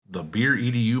Beer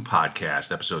EDU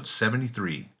podcast, episode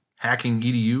 73, Hacking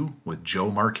EDU with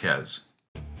Joe Marquez.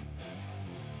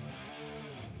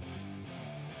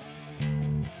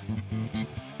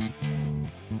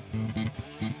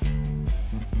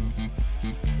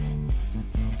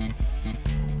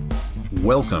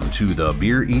 Welcome to the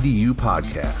Beer EDU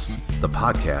podcast, the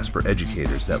podcast for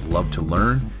educators that love to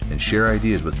learn and share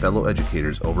ideas with fellow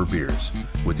educators over beers,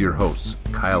 with your hosts,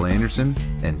 Kyle Anderson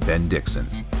and Ben Dixon.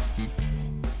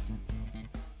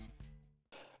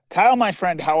 Kyle, my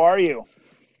friend, how are you?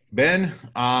 Ben,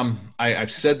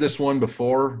 I've said this one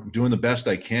before, doing the best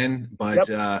I can, but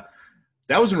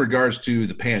that was in regards to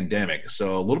the pandemic,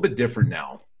 so a little bit different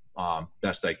now,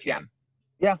 best I can.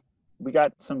 Yeah, we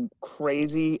got some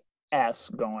crazy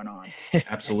going on.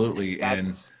 Absolutely.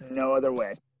 That's no other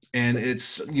way. And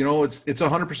it's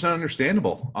 100%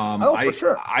 understandable. For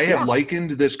sure. I have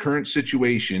likened this current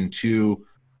situation to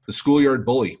the schoolyard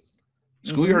bully.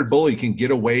 Schoolyard bully can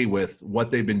get away with what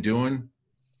they've been doing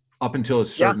up until a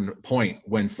certain point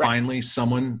when finally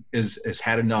someone has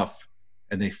had enough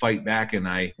and they fight back. And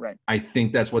I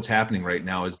think that's what's happening right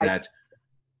now is that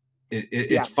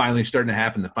it's finally starting to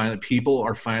happen. People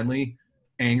are finally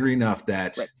angry enough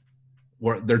that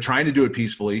they're trying to do it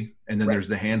peacefully. And then there's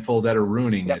the handful that are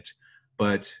ruining it,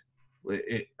 but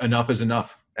enough is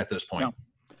enough at this point. No.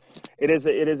 It is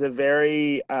a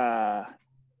very,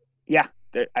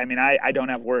 I mean, I don't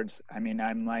have words. I mean,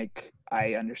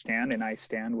 I understand and I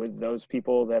stand with those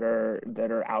people that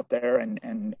are out there and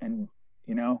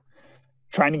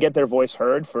trying to get their voice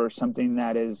heard for something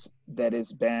that has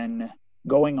been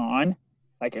going on.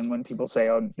 Like, and when people say,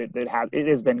 "Oh, it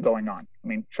has been going on," I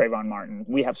mean, Trayvon Martin.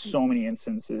 We have so many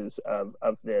instances of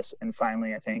this, and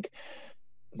finally, I think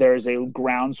there's a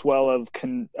groundswell of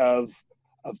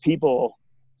people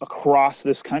across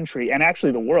this country and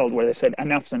actually the world where they said,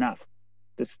 "Enough's enough.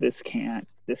 This can't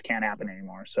happen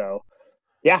anymore." So,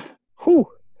 yeah.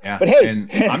 But hey,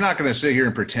 and I'm not going to sit here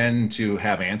and pretend to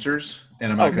have answers,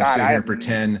 and I'm not going to sit here and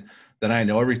pretend that I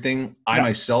know everything. I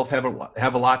myself have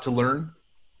a lot to learn,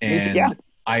 and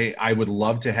I would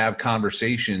love to have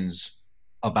conversations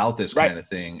about this kind of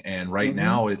thing. And right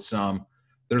now it's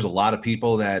there's a lot of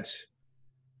people that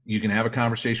you can have a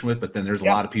conversation with, but then there's a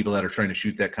lot of people that are trying to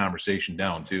shoot that conversation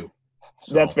down too.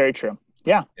 So, that's very true.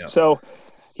 Yeah. So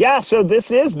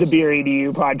this is the Beer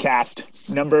EDU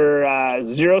podcast, number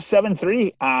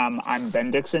 073. I'm Ben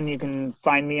Dixon. You can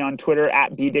find me on Twitter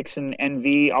at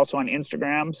BDixonNV, also on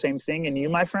Instagram, same thing. And you,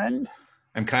 my friend?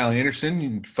 I'm Kyle Anderson. You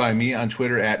can find me on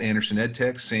Twitter at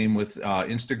AndersonEdTech, same with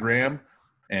Instagram,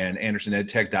 and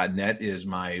AndersonEdTech.net is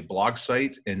my blog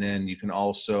site. And then you can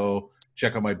also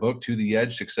check out my book, To the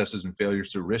Edge, Successes and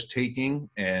Failures Through Risk-Taking.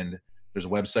 And there's a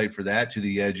website for that,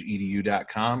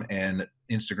 totheedgeedu.com, and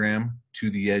Instagram,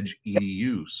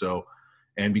 totheedgeedu. So,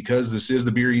 and because this is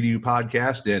the Beer EDU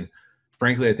podcast, and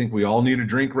frankly, I think we all need a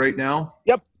drink right now.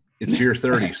 Yep. It's Beer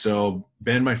 30. So,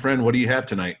 Ben, my friend, what do you have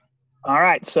tonight? All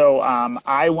right. So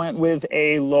I went with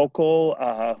a local,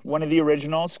 one of the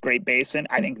originals, Great Basin.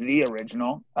 I think the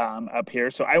original up here.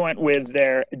 So I went with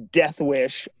their Death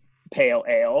Wish Pale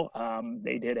Ale.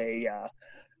 They did a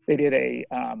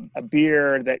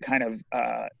beer that kind of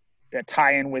a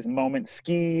tie-in with Moment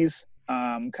Skis,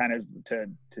 kind of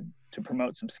to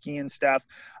promote some skiing stuff.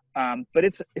 But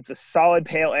it's a solid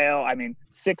pale ale. I mean,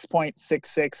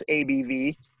 6.66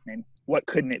 ABV. I mean, what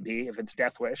couldn't it be if it's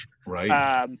Death Wish?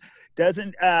 Right.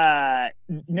 Doesn't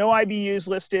no IBUs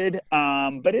listed,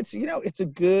 but it's it's a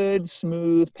good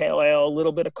smooth pale ale, a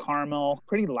little bit of caramel,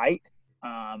 pretty light.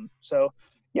 So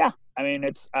yeah, I mean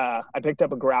it's I picked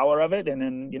up a growler of it, and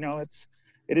then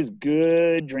it is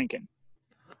good drinking.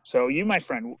 So you, my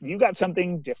friend, you got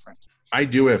something different. I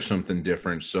do have something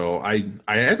different. So I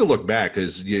had to look back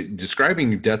because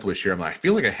describing Death Wish here, I'm like, I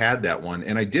feel like I had that one,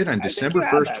 and I did on December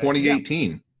 1st,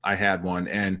 2018. Yeah. I had one,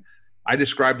 and I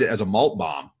described it as a malt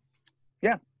bomb.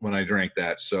 Yeah. When I drank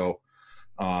that. So,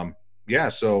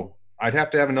 so I'd have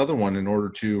to have another one in order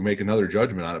to make another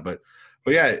judgment on it. But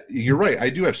yeah, you're right. I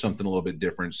do have something a little bit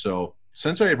different. So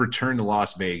since I have returned to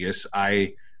Las Vegas,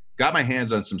 I got my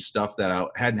hands on some stuff that I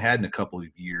hadn't had in a couple of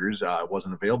years. It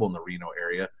wasn't available in the Reno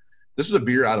area. This is a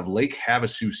beer out of Lake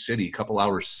Havasu City, a couple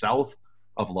hours south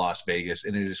of Las Vegas,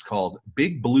 and it is called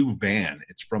Big Blue Van.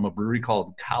 It's from a brewery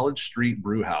called College Street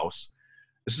Brew House.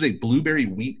 This is a blueberry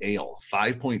wheat ale,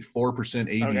 5.4%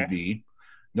 ABV, okay.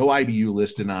 No IBU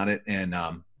listed on it, and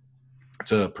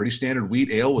it's a pretty standard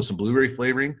wheat ale with some blueberry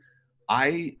flavoring.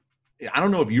 I don't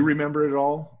know if you remember it at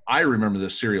all. I remember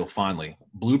this cereal fondly.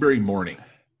 Blueberry Morning.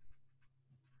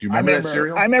 Do you remember that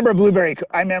cereal? I remember Blueberry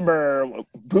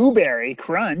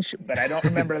Crunch, but I don't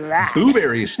remember that.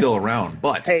 Blueberry is still around,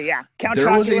 but hey, yeah, Count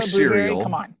there was a Chocula, Blueberry, cereal.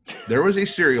 come on. There was a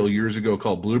cereal years ago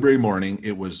called Blueberry Morning.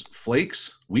 It was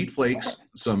flakes, wheat flakes,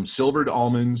 some silvered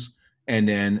almonds, and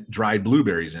then dried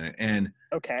blueberries in it. And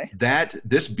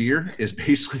this beer is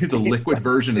basically the liquid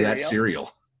version of that cereal.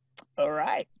 All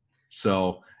right.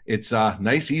 So it's a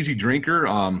nice, easy drinker.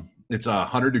 It's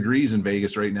 100 degrees in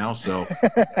Vegas right now, so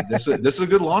this is a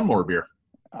good lawnmower beer.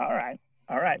 All right,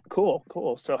 cool.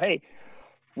 So hey,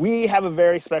 we have a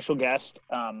very special guest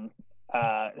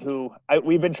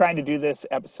we've been trying to do this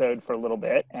episode for a little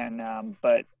bit, and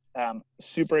but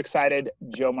super excited.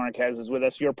 Joe Marquez is with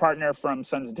us, your partner from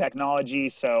Sons of Technology.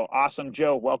 So awesome,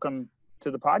 Joe. Welcome to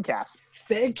the podcast.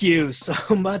 Thank you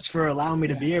so much for allowing me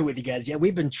to be here with you guys. Yeah,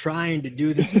 we've been trying to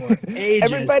do this for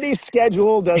ages. Everybody's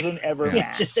schedule doesn't ever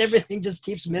match. Everything just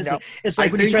keeps missing. Nope. It's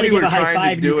like when you try to give a high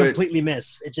five and you completely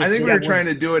miss. I think we were trying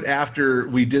to do it after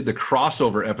we did the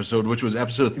crossover episode, which was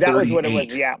episode 38. That was what it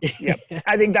was. Yeah.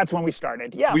 I think that's when we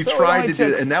started. Yeah, we tried to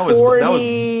do it, and that was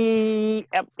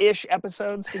 40-ish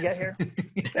episods to get here.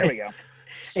 There we go.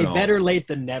 Hey, better late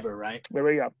than never, right? There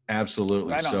we go.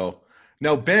 Absolutely. So.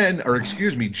 Now,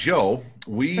 Joe,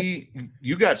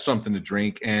 you got something to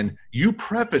drink, and you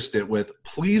prefaced it with,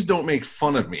 please don't make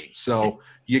fun of me. So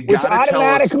you got to tell us.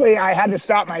 Automatically, I had to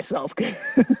stop myself.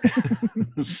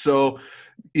 So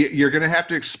you're going to have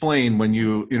to explain when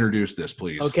you introduce this,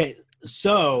 please. Okay.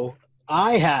 So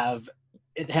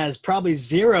it has probably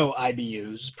 0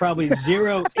 IBUs, probably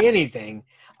 0 anything.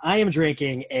 I am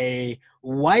drinking a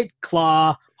White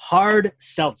Claw hard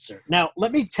seltzer. Now,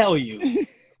 let me tell you,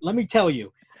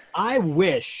 I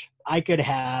wish I could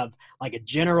have like a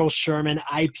General Sherman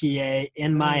IPA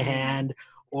in my hand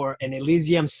or an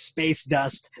Elysium Space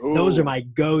Dust. Ooh, those are my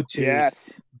go-tos.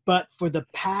 Yes. But for the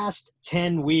past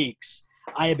 10 weeks,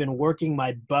 I have been working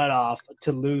my butt off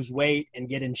to lose weight and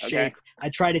get in shape. I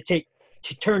try to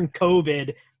turn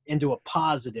COVID into a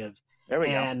positive. There we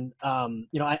go. And,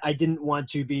 I didn't want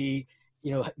to be,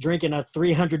 drinking a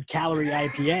 300-calorie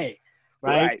IPA.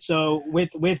 Right. So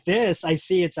with this, I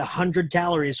see it's 100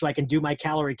 calories, so I can do my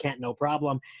calorie count, no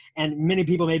problem. And many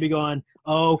people may be going,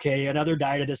 oh, okay, another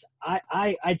diet of this.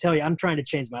 I tell you, I'm trying to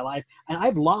change my life. And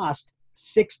I've lost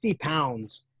 60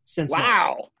 pounds since.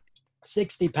 Wow.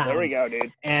 60 pounds. There we go,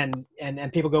 dude. And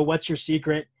people go, what's your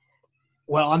secret?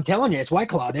 Well, I'm telling you, it's White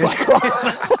Claw. There's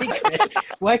my secret.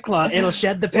 White Claw. It'll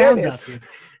shed the pounds off you.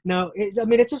 No,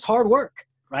 it's just hard work.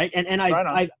 Right. And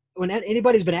when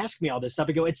anybody's been asking me all this stuff,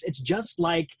 I go, it's just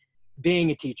like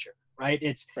being a teacher, right?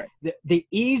 It's the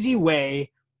easy way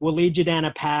will lead you down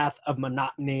a path of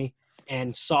monotony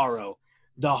and sorrow.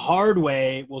 The hard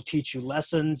way will teach you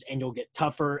lessons, and you'll get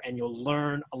tougher and you'll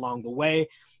learn along the way.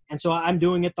 And so I'm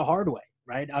doing it the hard way,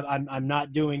 right? I'm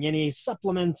not doing any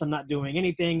supplements. I'm not doing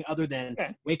anything other than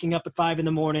waking up at 5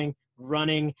 a.m,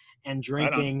 running and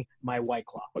drinking my White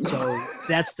Claw. So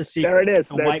that's the secret. There it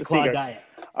is. A White Claw diet.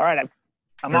 All right.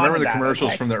 I remember the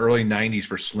commercials from the early 90s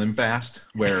for Slim Fast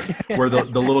where the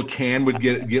little can would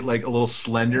get like a little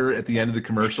slender at the end of the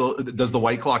commercial. Does the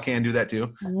White Claw can do that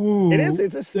too? Ooh, it is.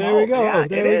 It's a small. There we go. Yeah,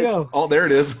 there we go. Oh, there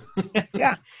it is.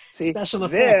 Yeah. See, special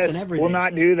effects and this everything. will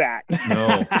not do that.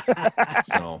 No.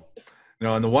 So,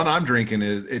 and the one I'm drinking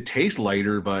it tastes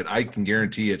lighter, but I can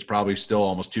guarantee it's probably still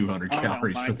almost 200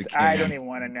 calories for the can. I don't even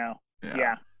want to know.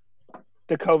 Yeah.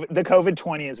 The COVID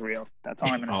 20 is real. That's all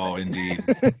I'm going to say. Oh, indeed.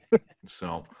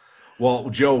 So, well,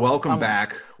 Joe, welcome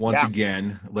back once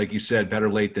again. Like you said, better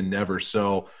late than never.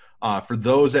 So, for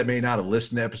those that may not have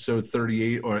listened to episode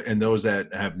 38 and those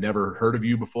that have never heard of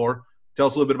you before, tell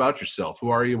us a little bit about yourself. Who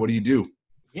are you? What do you do?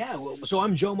 Yeah, so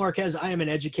I'm Joe Marquez. I am an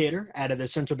educator out of the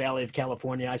Central Valley of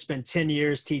California. I spent 10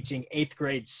 years teaching 8th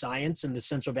grade science in the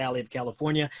Central Valley of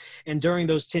California. And during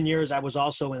those 10 years, I was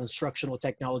also an instructional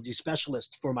technology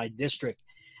specialist for my district.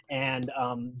 And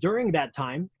during that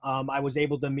time, I was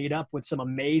able to meet up with some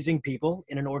amazing people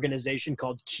in an organization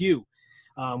called Q,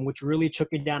 which really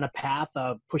took me down a path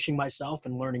of pushing myself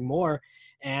and learning more.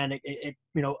 And it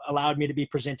allowed me to be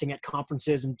presenting at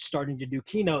conferences and starting to do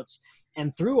keynotes.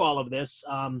 And through all of this,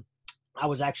 I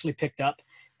was actually picked up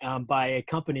by a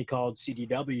company called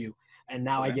CDW. And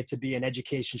now I get to be an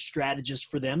education strategist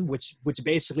for them, which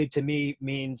basically to me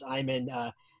means I'm in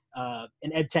an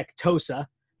EdTech TOSA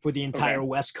for the entire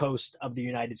West Coast of the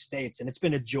United States. And it's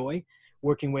been a joy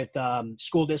working with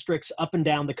school districts up and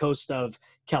down the coast of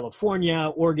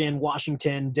California, Oregon,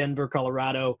 Washington, Denver,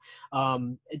 Colorado,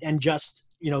 and just,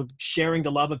 sharing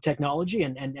the love of technology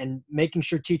and making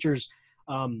sure teachers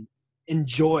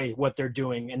enjoy what they're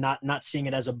doing and not seeing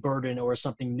it as a burden or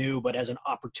something new, but as an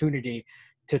opportunity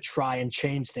to try and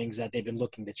change things that they've been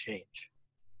looking to change.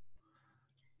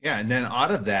 Yeah, and then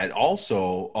out of that,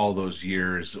 also all those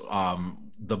years,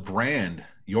 the brand,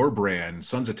 your brand,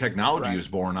 Sons of Technology, was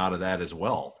born out of that as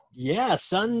well. Yeah,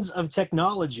 Sons of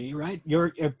Technology, right?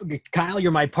 You're Kyle.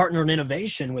 You're my partner in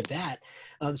innovation with that.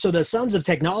 So the Sons of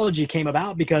Technology came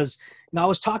about because I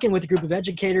was talking with a group of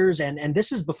educators, and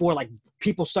this is before like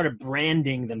people started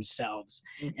branding themselves.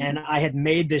 Mm-hmm. And I had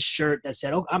made this shirt that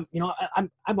said, "Oh, I'm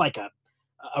like a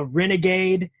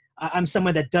renegade. I'm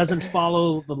someone that doesn't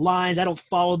follow the lines. I don't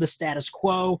follow the status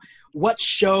quo. What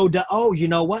show do, oh, you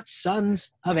know what?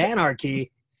 Sons of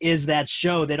Anarchy is that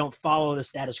show. They don't follow the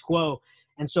status quo."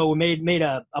 And so we made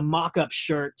a mock-up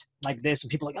shirt like this, and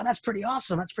people are like, "Oh, that's pretty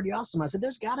awesome. That's pretty awesome." I said,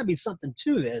 there's got to be something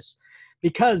to this,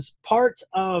 because part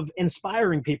of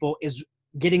inspiring people is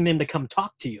getting them to come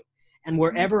talk to you. And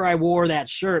wherever I wore that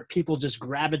shirt, people just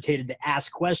gravitated to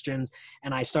ask questions,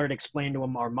 and I started explaining to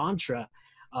them our mantra.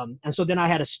 And so then I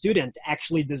had a student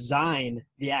actually design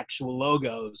the actual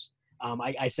logos.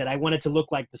 I said I wanted to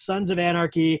look like the Sons of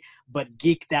Anarchy, but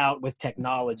geeked out with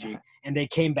technology. And they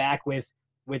came back with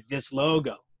this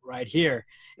logo right here.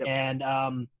 Yep.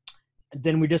 And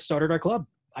then we just started our club.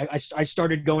 I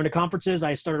started going to conferences.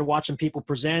 I started watching people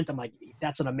present. I'm like,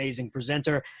 that's an amazing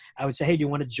presenter. I would say, hey, do you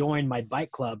want to join my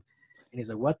bike club? And he's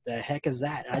like, what the heck is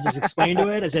that? And I just explained to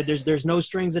it. I said, there's no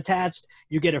strings attached.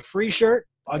 You get a free shirt.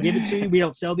 I'll give it to you. We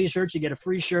don't sell these shirts. You get a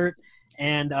free shirt.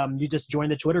 And you just join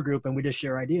the Twitter group, and we just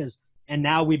share ideas. And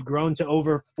now we've grown to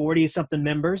over 40-something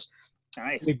members.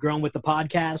 Nice. We've grown with the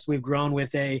podcast. We've grown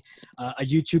with a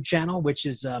YouTube channel, which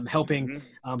is helping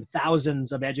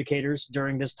thousands of educators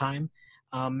during this time.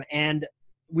 And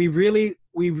we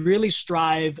really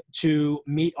strive to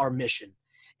meet our mission.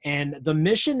 And the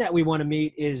mission that we want to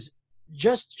meet is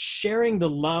just sharing the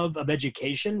love of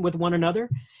education with one another,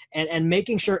 and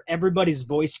making sure everybody's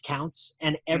voice counts,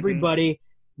 and everybody,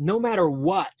 no matter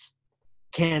what,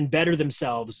 can better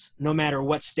themselves, no matter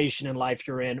what station in life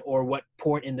you're in or what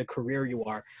point in the career you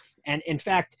are. And in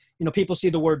fact, people see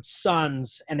the word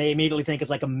sons and they immediately think it's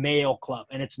like a male club,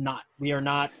 and it's not. We are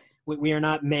not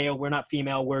male. We're not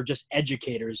female. We're just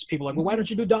educators. People are like, well, why don't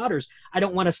you do daughters? I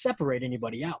don't want to separate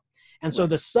anybody out. And so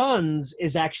the Sons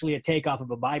is actually a takeoff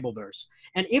of a Bible verse.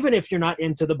 And even if you're not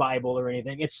into the Bible or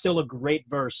anything, it's still a great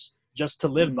verse just to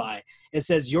live by. It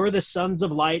says, you're the sons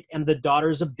of light and the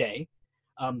daughters of day.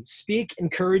 Speak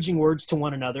encouraging words to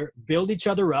one another, build each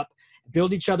other up,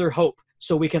 build each other hope,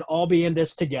 so we can all be in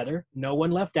this together. No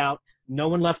one left out, no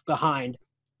one left behind.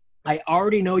 I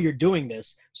already know you're doing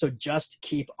this, so just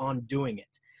keep on doing it.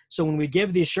 So when we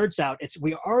give these shirts out,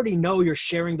 we already know you're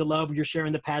sharing the love, you're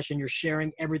sharing the passion, you're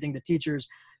sharing everything to teachers.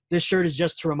 This shirt is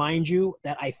just to remind you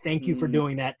that I thank you for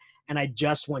doing that, and I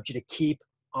just want you to keep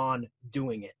on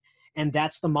doing it. And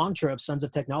that's the mantra of Sons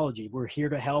of Technology. We're here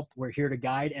to help, we're here to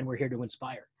guide, and we're here to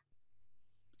inspire.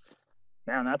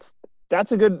 Man,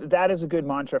 that is a good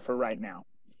mantra for right now.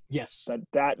 Yes.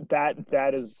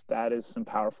 That is some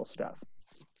powerful stuff.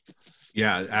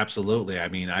 Yeah, absolutely. I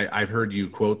mean, I've heard you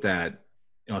quote that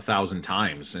 1,000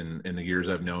 times in the years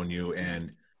I've known you,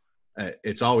 and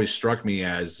it's always struck me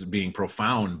as being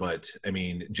profound. But I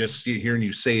mean, just hearing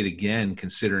you say it again,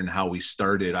 considering how we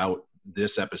started out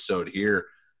this episode here,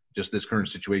 just this current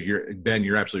situation, Ben,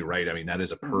 you're absolutely right. I mean, that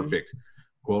is a perfect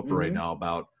quote for right now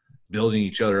about building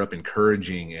each other up,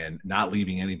 encouraging, and not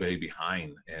leaving anybody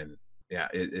behind. And yeah,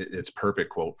 it's perfect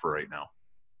quote for right now.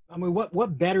 I mean,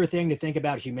 what better thing to think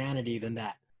about humanity than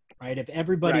that? Right? If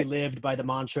everybody lived by the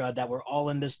mantra that we're all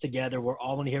in this together, we're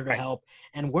all in here to help,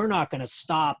 and we're not going to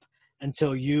stop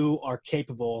until you are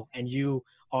capable and you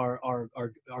are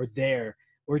there.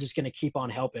 We're just going to keep on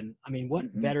helping. I mean, what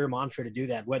better mantra to do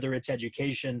that, whether it's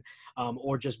education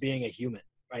or just being a human,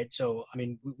 right? So, I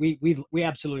mean, we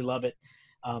absolutely love it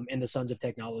in the Sons of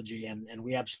Technology, and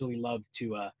we absolutely love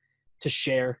to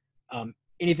share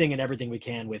anything and everything we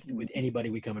can with anybody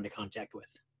we come into contact with.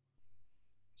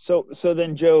 So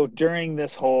then, Joe, during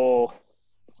this whole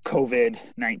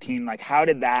COVID-19, like how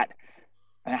did that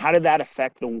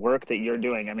affect the work that you're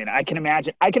doing? I mean, I can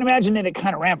imagine that it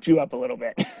kind of ramped you up a little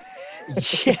bit.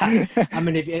 Yeah. I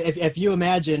mean, if you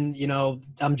imagine,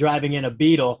 I'm driving in a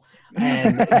Beetle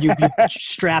and you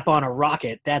strap on a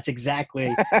rocket, that's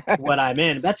exactly what I'm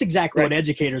in. That's exactly what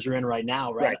educators are in right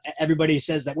now, right? Everybody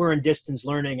says that we're in distance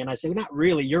learning, and I say, well, not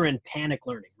really. You're in panic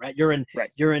learning, right? You're in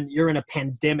a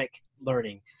pandemic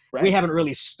learning. Right. We haven't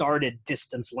really started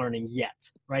distance learning yet,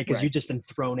 right? Because you've just been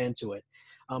thrown into it.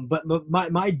 But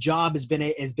my job has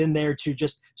been there to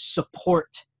just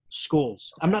support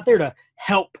schools. I'm not there to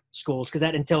help schools, because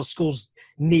that entails schools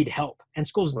need help, and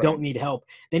schools Right. don't need help.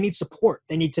 They need support.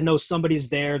 They need to know somebody's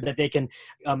there, that they can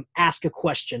ask a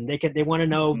question. They want to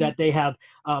know that they have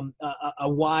a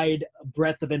wide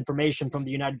breadth of information from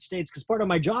the United States, because part of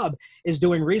my job is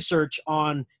doing research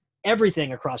on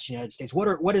everything across the United States. What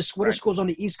are schools on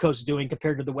the East Coast doing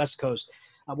compared to the West Coast?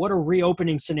 What are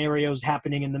reopening scenarios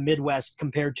happening in the Midwest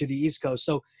compared to the East Coast?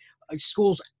 So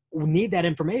schools need that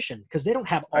information, because they don't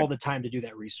have all the time to do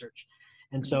that research.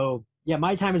 And so, yeah,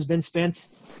 my time has been spent,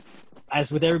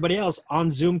 as with everybody else,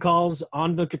 on Zoom calls,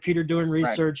 on the computer doing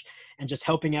research, and just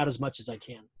helping out as much as I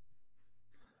can.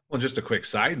 Well, just a quick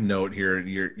side note here,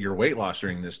 your weight loss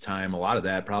during this time, a lot of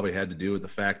that probably had to do with the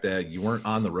fact that you weren't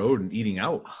on the road and eating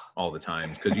out all the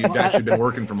time, because you've actually been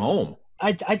working from home.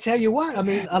 I tell you what, I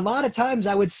mean, a lot of times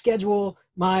I would schedule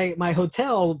my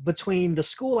hotel between the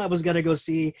school I was going to go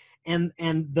see and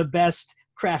the best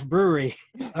craft brewery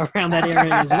around that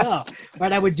area as well.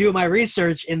 Right. I would do my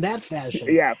research in that fashion.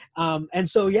 Yeah. And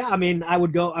so, yeah, I mean, I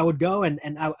would go and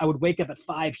I would wake up at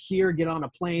 5 here, get on a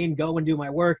plane, go and do my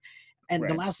work. And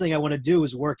the last thing I want to do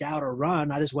is work out or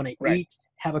run. I just want to eat,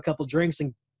 have a couple drinks,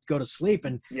 and go to sleep,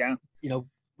 and,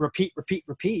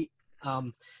 repeat.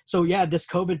 So yeah, this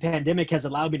COVID pandemic has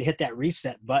allowed me to hit that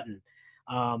reset button.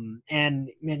 And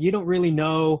man, you don't really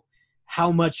know how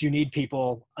much you need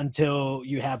people until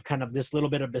you have kind of this little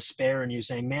bit of despair in you,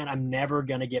 saying, man, I'm never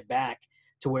going to get back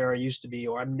to where I used to be,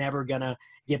 or I'm never going to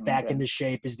get back into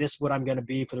shape. Is this what I'm going to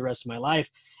be for the rest of my life?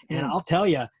 And I'll tell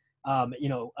you,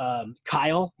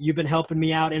 Kyle, you've been helping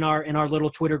me out in our little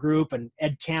Twitter group, and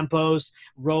Ed Campos,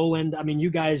 Roland. I mean, you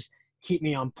guys keep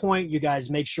me on point. You guys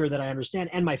make sure that I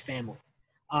understand, and my family.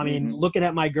 I mean, looking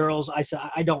at my girls, I said,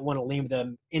 I don't want to leave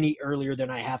them any earlier than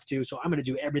I have to. So I'm going to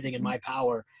do everything in my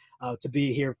power to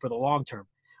be here for the long term.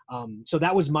 So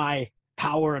that was my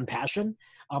power and passion.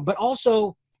 But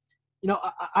also,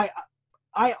 I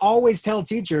always tell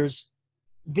teachers,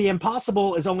 the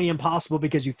impossible is only impossible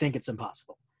because you think it's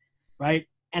impossible. Right.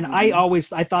 And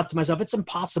I thought to myself, it's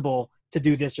impossible to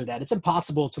do this or that. It's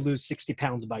impossible to lose 60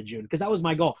 pounds by June, because that was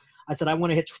my goal. I said, I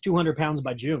want to hit 200 pounds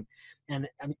by June. And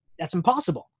I mean, that's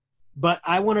impossible. But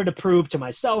I wanted to prove to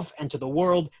myself and to the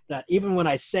world that even when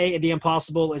I say the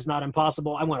impossible is not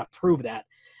impossible, I want to prove that.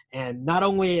 And not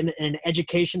only in an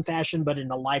education fashion, but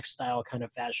in a lifestyle kind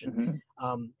of fashion.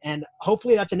 And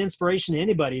hopefully that's an inspiration to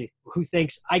anybody who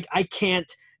thinks, I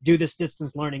can't do this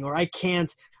distance learning, or I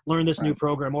can't learn this new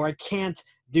program, or I can't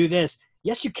do this.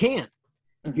 Yes, you can.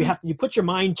 You put your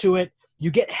mind to it.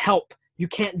 You get help. You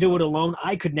can't do it alone.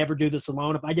 I could never do this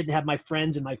alone. If I didn't have my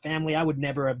friends and my family, I would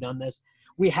never have done this.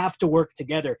 We have to work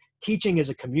together. Teaching is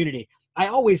a community. I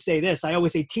always say this. I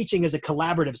always say teaching is a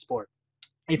collaborative sport.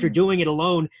 If you're doing it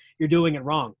alone, you're doing it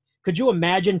wrong. Could you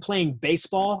imagine playing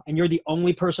baseball and you're the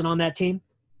only person on that team?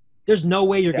 There's no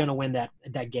way you're going to win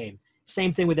that game.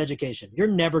 Same thing with education. You're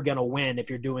never going to win if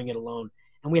you're doing it alone.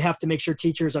 And we have to make sure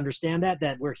teachers understand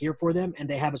that we're here for them and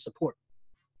they have a support.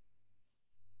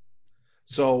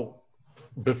 So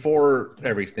before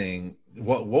everything,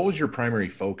 what was your primary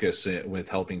focus with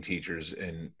helping teachers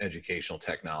in educational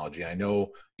technology? I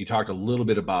know you talked a little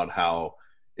bit about how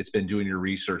it's been doing your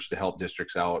research to help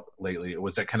districts out lately.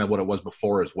 Was that kind of what it was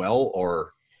before as well,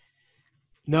 or?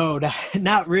 No,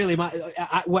 not really.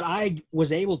 What I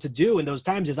was able to do in those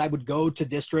times is I would go to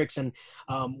districts, and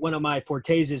one of my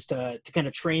fortes is to kind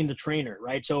of train the trainer,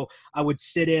 right? So I would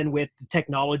sit in with the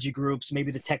technology groups,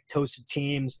 maybe the tech toasted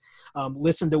teams,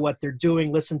 listen to what they're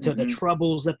doing, listen to the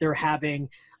troubles that they're having,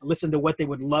 listen to what they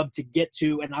would love to get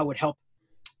to, and I would help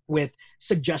with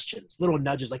suggestions, little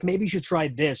nudges, like maybe you should try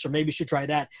this or maybe you should try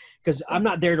that. Because I'm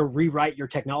not there to rewrite your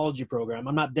technology program.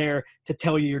 I'm not there to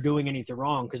tell you you're doing anything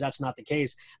wrong, because that's not the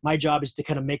case. My job is to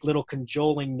kind of make little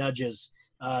cajoling nudges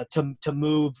to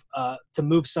move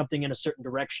something in a certain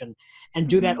direction, and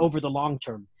do that over the long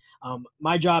term.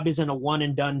 My job isn't a one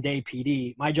and done day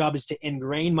PD. My job is to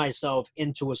ingrain myself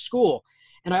into a school.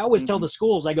 And I always tell the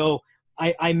schools, I go,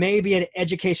 I may be an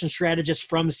education strategist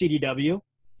from CDW,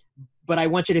 but I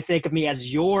want you to think of me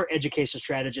as your education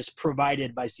strategist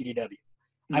provided by CDW.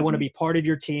 I want to be part of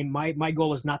your team. My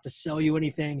goal is not to sell you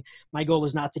anything. My goal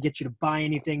is not to get you to buy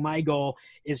anything. My goal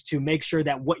is to make sure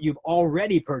that what you've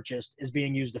already purchased is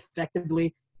being used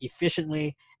effectively,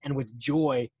 efficiently, and with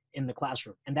joy in the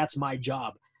classroom. And that's my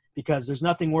job, because there's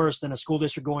nothing worse than a school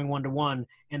district going one-to-one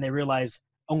and they realize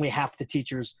only half the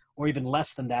teachers, or even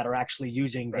less than that, are actually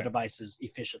using the devices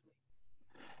efficiently.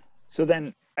 So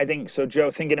then I think, so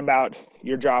Joe, thinking about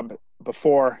your job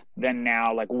before then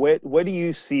now, like what do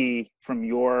you see from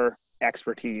your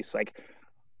expertise? Like,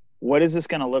 what is this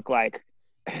going to look like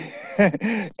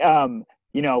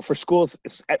you know, for schools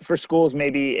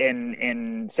maybe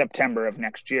in September of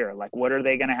next year? Like, what are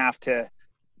they going to have to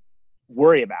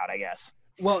worry about, I guess?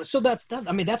 Well, so that's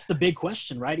the big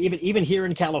question, right? Even here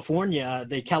in California,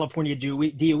 the California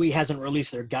DOE hasn't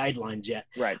released their guidelines yet.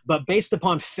 Right. But based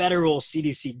upon federal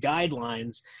CDC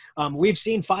guidelines, we've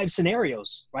seen 5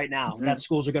 scenarios right now that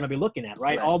schools are going to be looking at,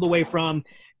 right? All the way from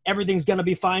everything's going to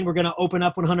be fine, we're going to open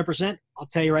up 100%. I'll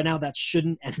tell you right now, that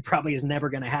shouldn't and probably is never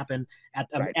going to happen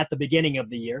at the beginning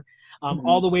of the year.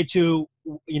 All the way to,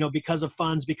 you know, because of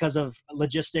funds, because of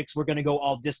logistics, we're going to go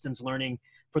all distance learning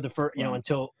for the first, you know,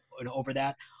 until over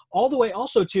that, all the way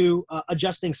also to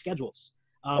adjusting schedules,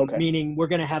 meaning we're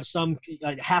going to have some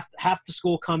half the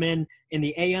school come in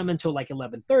the AM until like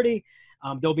 11:30.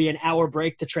 There'll be an hour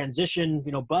break to transition,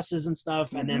 you know, buses and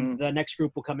stuff, and then the next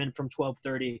group will come in from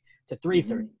 12:30 to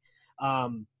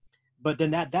 3:30. But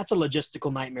then that's a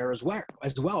logistical nightmare as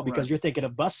well, because you're thinking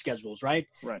of bus schedules, right?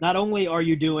 Not only are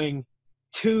you doing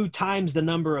 2 times the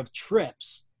number of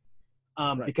trips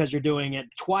because you're doing it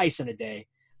twice in a day,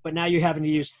 but now you're having to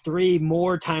use 3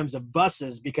 more times of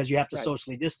buses because you have to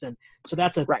socially distance. So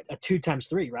that's a 2 times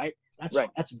 3, right?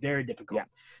 That's very difficult. Yeah.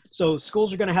 So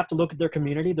schools are going to have to look at their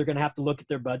community. They're going to have to look at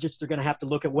their budgets. They're going to have to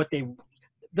look at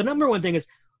the number one thing is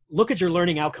look at your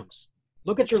learning outcomes.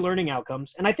 Look at your learning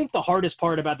outcomes. And I think the hardest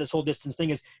part about this whole distance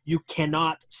thing is you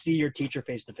cannot see your teacher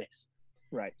face to face.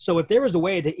 Right. So if there was a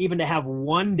way to have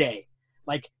one day,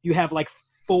 like you have like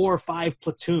 4 or 5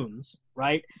 platoons,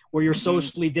 right, where you're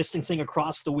socially distancing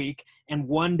across the week, and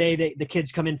one day the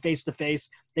kids come in face to face,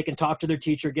 they can talk to their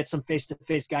teacher, get some face to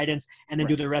face guidance, and then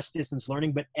do the rest distance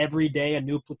learning. But every day a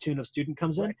new platoon of student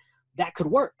comes in, that could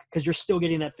work because you're still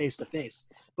getting that face to face.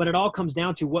 But it all comes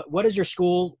down to what does your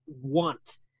school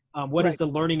want? What is the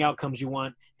learning outcomes you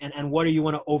want, and what do you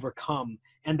want to overcome?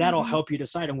 And that'll help you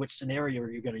decide on which scenario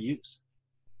you're going to use.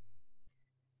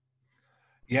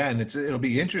 Yeah, and it'll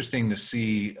be interesting to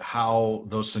see how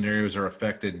those scenarios are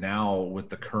affected now with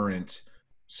the current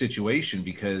situation,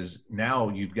 because now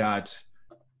you've got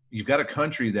a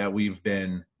country that we've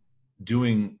been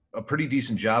doing a pretty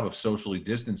decent job of socially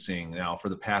distancing now for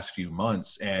the past few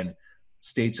months, and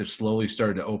states have slowly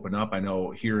started to open up. I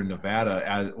know here in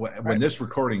Nevada, when this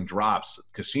recording drops,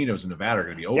 casinos in Nevada are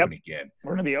going to be open again.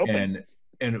 We're going to be open.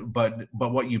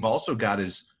 But what you've also got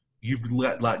is you've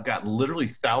got literally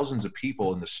thousands of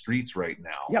people in the streets right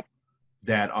now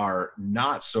that are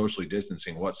not socially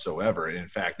distancing whatsoever. And in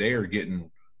fact, they are getting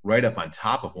right up on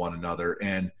top of one another.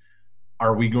 And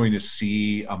are we going to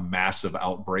see a massive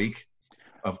outbreak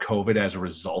of COVID as a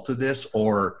result of this?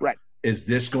 Or is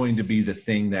this going to be the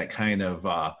thing that kind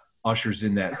of ushers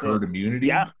in that herd immunity?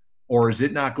 Yeah. Or is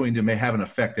it not going to have an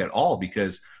effect at all?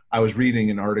 Because I was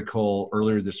reading an article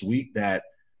earlier this week that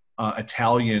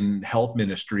Italian health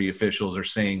ministry officials are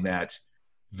saying that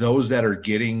those that are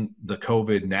getting the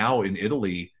COVID now in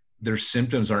Italy, their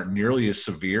symptoms aren't nearly as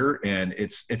severe, and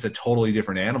it's a totally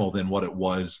different animal than what it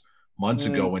was months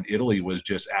ago when Italy was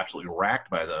just absolutely racked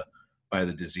by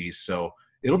the disease. So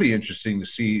it'll be interesting to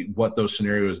see what those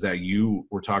scenarios that you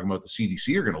were talking about the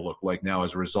CDC are going to look like now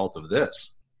as a result of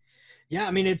this. Yeah,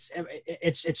 I mean,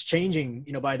 it's changing,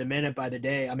 you know, by the minute, by the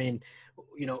day. I mean,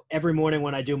 you know, every morning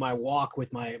when I do my walk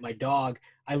with my dog,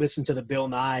 I listen to the Bill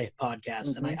Nye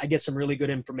podcast, and I get some really good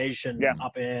information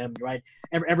off of him, right?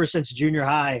 Ever since junior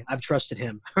high, I've trusted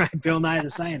him, right? Bill Nye, the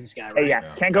science guy, right?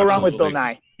 Yeah, can't go wrong with Bill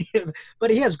Nye.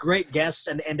 But he has great guests,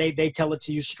 and they tell it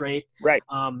to you straight. Right.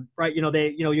 Right. You know,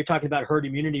 you're talking about herd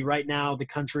immunity right now. The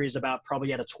country is about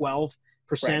probably at a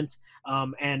 12%.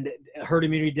 And herd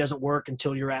immunity doesn't work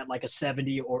until you're at like a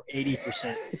 70 or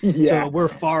 80%. So we're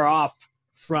far off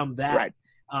from that. Right.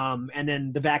 And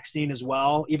then the vaccine as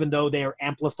well, even though they are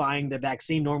amplifying the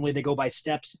vaccine, normally they go by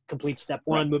steps, complete step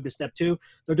 1, move to step 2.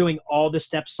 They're doing all the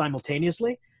steps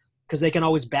simultaneously because they can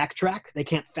always backtrack. They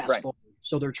can't fast forward.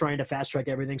 So they're trying to fast track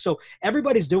everything. So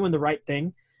everybody's doing the right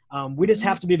thing. We just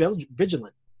have to be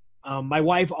vigilant. My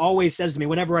wife always says to me,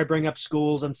 whenever I bring up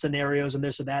schools and scenarios and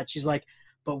this or that, she's like,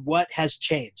 but what has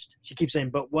changed? She keeps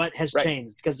saying, but what has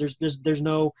changed? Because there's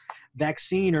no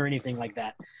vaccine or anything like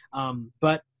that.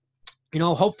 But, you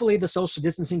know, hopefully the social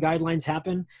distancing guidelines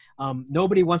happen.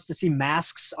 Nobody wants to see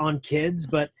masks on kids,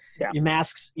 but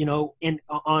masks, you know,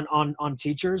 on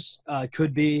teachers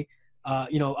could be,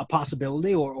 you know, a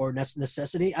possibility or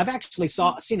necessity. I've actually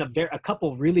seen a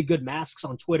couple really good masks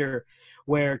on Twitter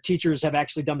where teachers have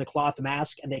actually done the cloth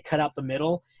mask and they cut out the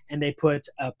middle and they put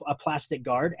a plastic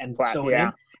guard and sew it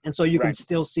in. And so you can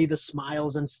still see the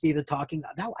smiles and see the talking.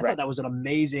 I thought that was an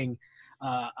amazing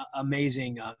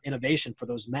innovation for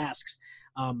those masks.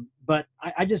 But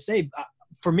I just say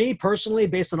for me personally,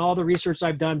 based on all the research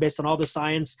I've done, based on all the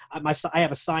science, I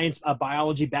have a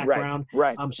biology background.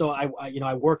 Right. So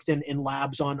I worked in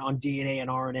labs on DNA and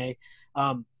RNA.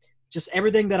 Just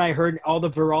everything that I heard, all the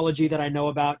virology that I know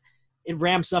about, it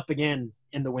ramps up again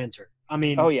in the winter. I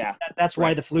mean, oh yeah, that's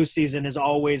why the flu season is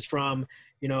always from,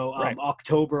 Right.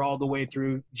 October all the way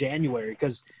through January,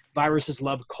 because viruses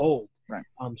love cold. Right.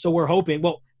 So we're hoping,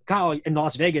 well, Kyle, in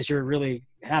Las Vegas, you're really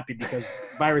happy because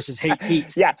viruses hate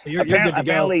heat. Yeah. So you're good to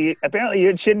go. Apparently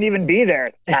you shouldn't even be there,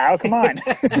 Kyle. Come on.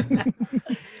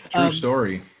 True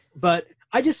story. But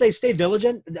I just say stay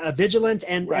vigilant,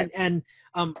 and, Right. and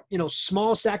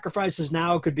small sacrifices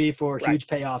now could be for Right. huge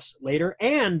payoffs later.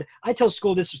 And I tell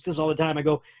school districts all the time. I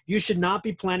go, you should not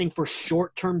be planning for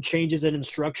short-term changes in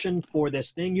instruction for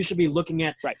this thing. You should be looking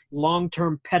at Right.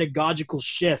 long-term pedagogical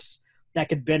shifts that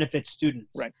could benefit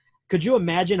students. Right. Could you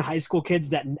imagine high school kids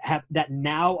that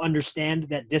now understand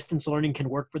that distance learning can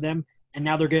work for them, and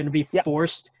now they're going to be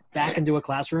forced back into a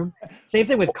classroom? Same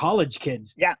thing with college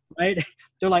kids. Yeah. Right?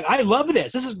 They're like, I love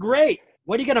this. This is great.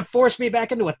 What are you going to force me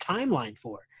back into a timeline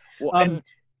for? Well, I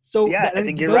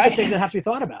think you're those right. are things that have to be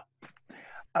thought about.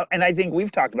 And I think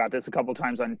we've talked about this a couple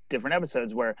times on different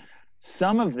episodes where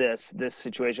some of this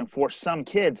situation for some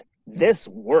kids, this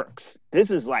works.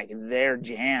 This is like their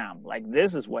jam. Like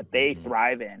this is what they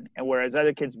thrive in. And whereas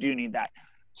other kids do need that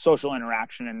social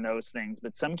interaction and those things.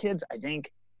 But some kids, I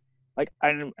think,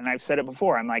 and I've said it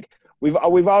before, I'm like, we've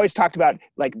always talked about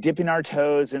like dipping our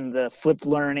toes in the flipped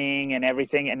learning and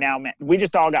everything. And now, man, we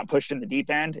just all got pushed in the deep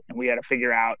end and we had to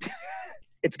figure out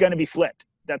it's going to be flipped.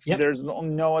 There's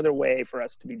no other way for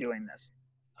us to be doing this.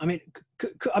 I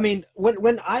mean,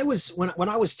 when I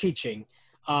was teaching,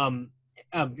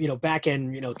 back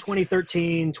in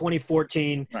 2013,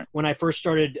 2014, Right. when I first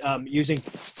started using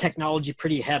technology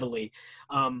pretty heavily,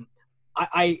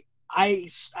 I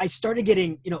started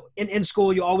getting, in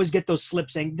school, you always get those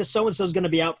slips saying this so-and-so is going to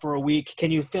be out for a week.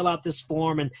 Can you fill out this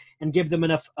form and give them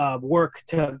enough work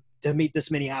to meet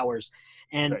this many hours?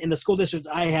 And Right. in the school district,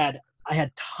 I had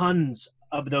tons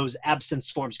of those absence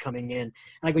forms coming in. And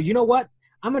I go, you know what?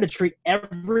 I'm going to treat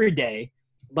every day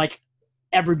like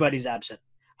everybody's absent.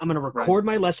 I'm going to record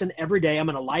my lesson every day. I'm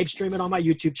going to live stream it on my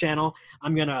YouTube channel.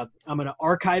 I'm going to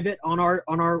archive it on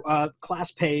our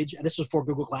class page. This was before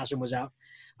Google Classroom was out.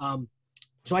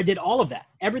 So I did all of that.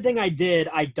 Everything I did,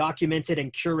 I documented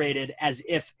and curated as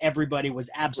if everybody was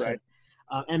absent.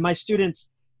 Right. And my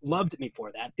students loved me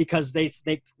for that because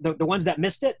the ones that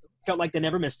missed it felt like they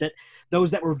never missed it.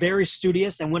 Those that were very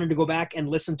studious and wanted to go back and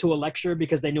listen to a lecture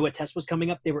because they knew a test was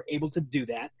coming up, they were able to do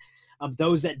that.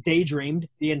 Those that daydreamed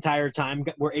the entire time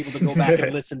were able to go back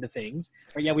and listen to things.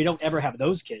 Or we don't ever have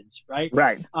those kids, right?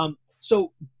 Right.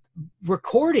 So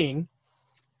recording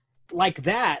like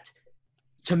that,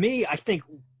 to me, I think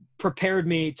prepared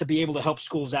me to be able to help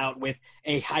schools out with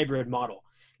a hybrid model,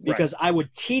 because I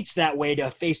would teach that way to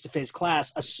a face-to-face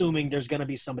class, assuming there's going to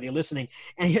be somebody listening.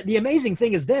 And the amazing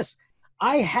thing is this: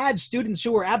 I had students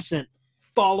who were absent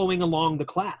following along the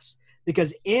class,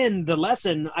 because in the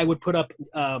lesson I would put up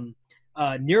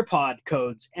Nearpod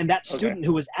codes, and that student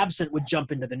who was absent would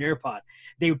jump into the Nearpod.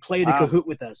 They would play the Kahoot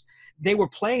with us. They were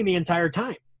playing the entire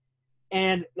time.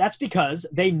 And that's because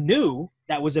they knew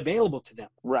that was available to them.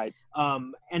 Right.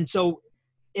 And so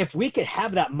if we could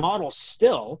have that model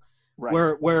still,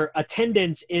 where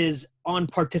attendance is on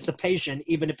participation,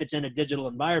 even if it's in a digital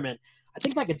environment, I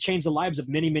think that could change the lives of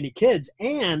many, many kids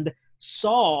and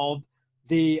solve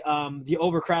the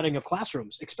overcrowding of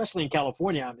classrooms, especially in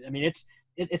California. I mean,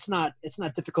 it's not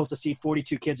difficult to see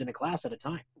 42 kids in a class at a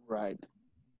time. Right.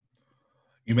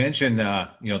 You mentioned,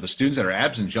 the students that are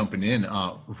absent jumping in.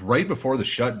 Right before the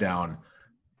shutdown,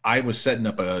 I was setting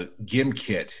up a GIM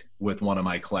kit with one of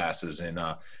my classes. And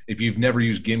if you've never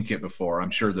used GIM kit before, I'm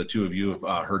sure the two of you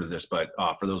have heard of this, but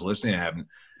for those listening, I haven't.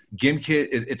 GIM kit,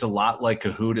 it's a lot like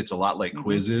Kahoot. It's a lot like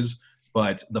quizzes,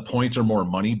 but the points are more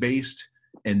money-based.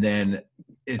 And then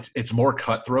it's more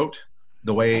cutthroat.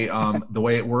 The way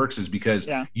it works is because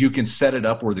you can set it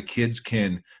up where the kids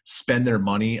can spend their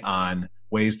money on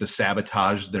ways to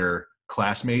sabotage their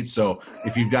classmates. So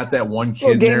if you've got that one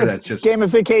kid there that's just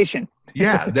gamification.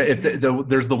 Yeah, if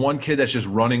there's the one kid that's just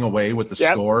running away with the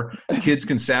score, kids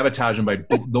can sabotage them by.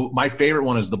 My favorite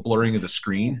one is the blurring of the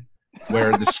screen,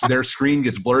 where their screen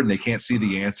gets blurred and they can't see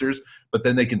the answers, but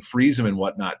then they can freeze them and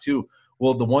whatnot too.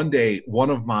 Well, the one day, one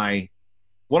of my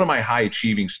high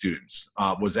achieving students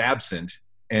was absent,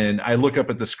 and I look up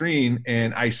at the screen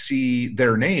and I see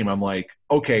their name. I'm like,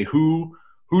 okay, who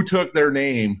who took their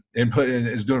name and put in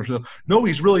is doing it. No,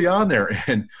 he's really on there.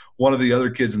 And one of the other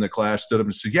kids in the class stood up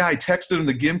and said, yeah, I texted him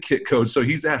the GimKit code, so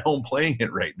he's at home playing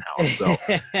it right now.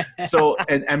 So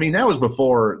and I mean, that was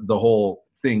before the whole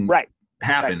thing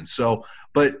happened. Right. So,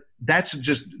 but that's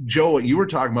just, Joe, what you were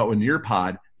talking about in your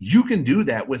pod, you can do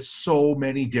that with so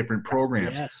many different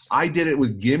programs. Yes. I did it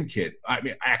with GimKit. I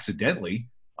mean, accidentally,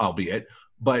 albeit,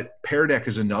 but Pear Deck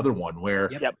is another one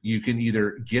where you can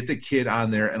either get the kid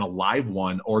on there in a live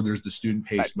one, or there's the student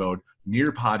pace mode.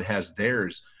 Nearpod has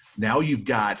theirs. Now you've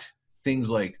got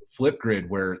things like Flipgrid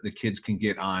where the kids can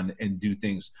get on and do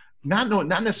things, not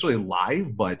necessarily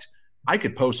live, but I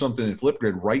could post something in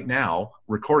Flipgrid right now,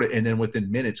 record it, and then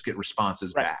within minutes get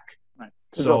responses back. Right.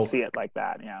 So they'll see it like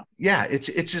that. Yeah. Yeah.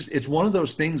 It's one of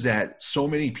those things that so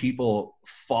many people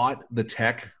fought the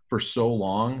tech for so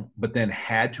long, but then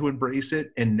had to embrace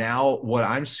it. And now what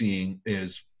I'm seeing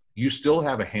is you still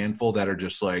have a handful that are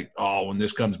just like, oh, when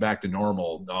this comes back to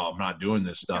normal, no, I'm not doing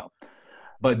this stuff. No.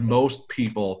 But most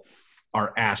people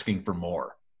are asking for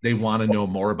more. They want to know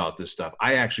more about this stuff.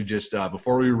 I actually just,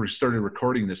 before we started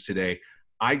recording this today,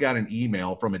 I got an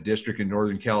email from a district in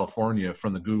Northern California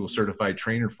from the Google Certified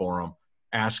Trainer Forum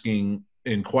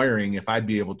inquiring if I'd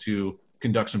be able to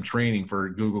conduct some training for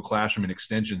Google Classroom and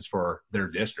extensions for their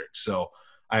district. So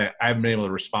I haven't been able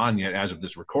to respond yet as of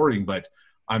this recording, but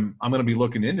I'm going to be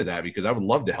looking into that because I would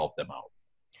love to help them out.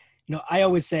 You know, I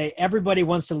always say everybody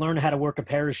wants to learn how to work a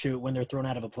parachute when they're thrown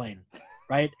out of a plane,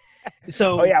 right?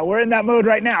 So, oh yeah, we're in that mode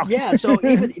right now. Yeah. So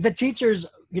even the teachers,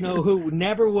 you know, who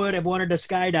never would have wanted to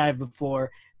skydive before,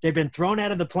 they've been thrown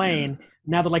out of the plane.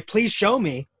 Now they're like, please show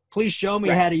me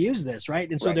how to use this. Right.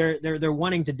 And so they're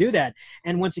wanting to do that.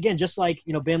 And once again, just like,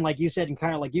 you know, Ben, like you said, and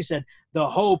Kyle, like you said, the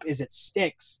hope is it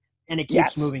sticks and it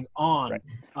keeps moving on.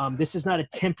 Right. This is not a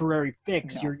temporary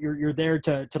fix. No. You're there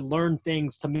to learn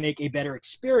things, to make a better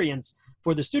experience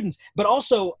for the students, but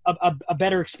also a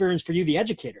better experience for you, the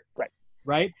educator.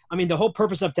 Right. I mean, the whole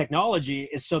purpose of technology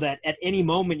is so that at any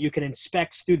moment you can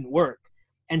inspect student work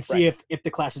and see if the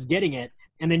class is getting it.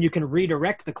 And then you can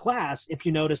redirect the class if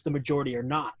you notice the majority are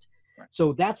not. Right.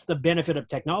 So that's the benefit of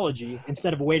technology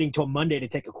instead of waiting till Monday to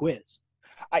take a quiz.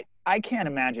 I can't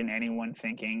imagine anyone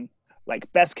thinking,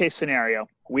 like, best case scenario,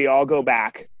 we all go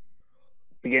back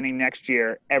beginning next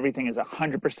year. Everything is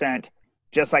 100%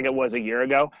 just like it was a year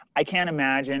ago. I can't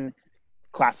imagine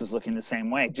classes looking the same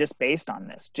way just based on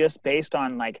this, just based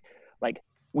on like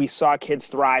we saw kids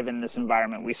thrive in this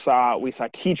environment. We saw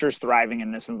teachers thriving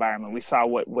in this environment. We saw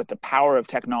what the power of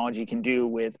technology can do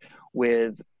with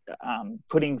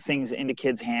putting things into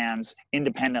kids' hands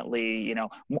independently. You know,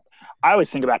 I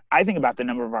think about the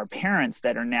number of our parents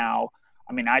that are now,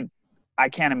 I mean, I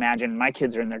can't imagine, my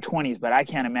kids are in their 20s, but I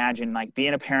can't imagine like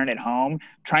being a parent at home,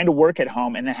 trying to work at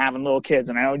home and then having little kids.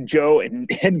 And I know Joe and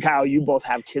Kyle, you both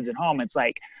have kids at home. It's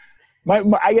like,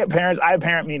 I have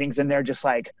parent meetings and they're just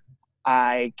like,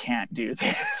 I can't do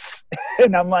this.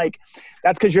 And I'm like,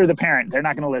 that's because you're the parent. They're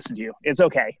not going to listen to you. It's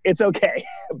okay.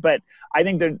 But I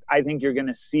think you're going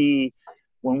to see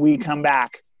when we come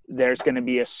back, there's going to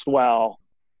be a swell.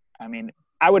 I mean,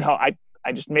 I would hope,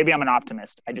 maybe I'm an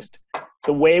optimist.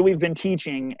 The way we've been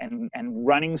teaching and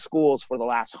running schools for the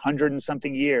last 100 and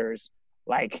something years,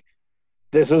 like,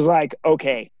 this is like,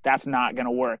 okay, that's not going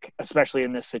to work, especially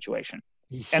in this situation.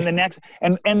 Yeah.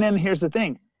 And then here's the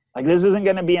thing, like, this isn't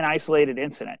going to be an isolated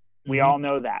incident. We all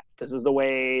know that. This is the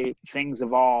way things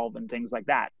evolve and things like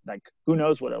that. Like, who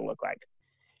knows what it'll look like?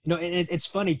 You know, it's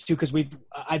funny too, because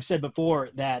I've said before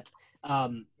that,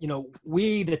 you know,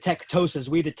 we the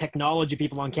technology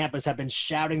people on campus have been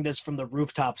shouting this from the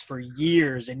rooftops for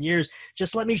years and years.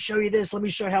 Just let me show you this. Let me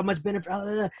show you how much benefit.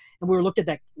 And we were looked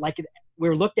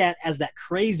at as that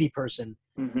crazy person.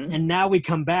 Mm-hmm. And now we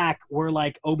come back, we're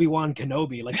like Obi-Wan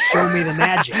Kenobi, like, show me the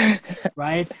magic,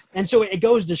 right? And so it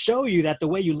goes to show you that the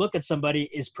way you look at somebody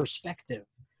is perspective,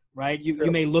 right? You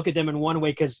may look at them in one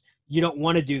way because you don't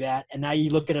want to do that. And now you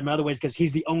look at him other ways because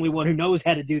he's the only one who knows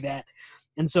how to do that.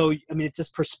 And so, I mean, it's this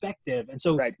perspective. And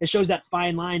so it shows that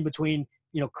fine line between,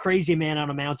 you know, crazy man on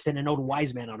a mountain and old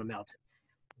wise man on a mountain.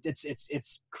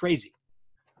 It's crazy.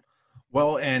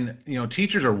 Well, and, you know,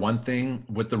 teachers are one thing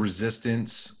with the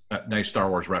resistance. Nice Star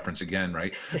Wars reference again,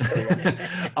 right?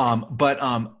 But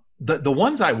the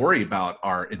ones I worry about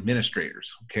are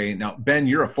administrators. Okay. Now, Ben,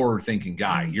 you're a forward thinking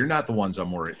guy. You're not the ones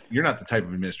I'm worried. You're not the type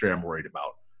of administrator I'm worried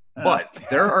about. But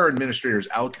there are administrators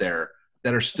out there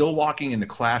that are still walking into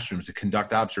classrooms to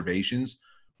conduct observations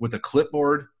with a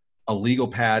clipboard, a legal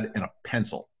pad, and a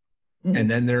pencil. Mm-hmm.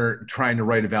 And then they're trying to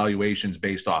write evaluations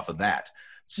based off of that.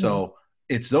 So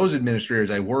it's those administrators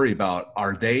I worry about.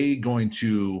 Are they going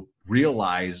to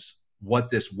realize what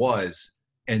this was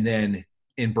and then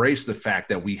embrace the fact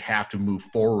that we have to move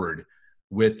forward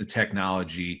with the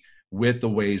technology, with the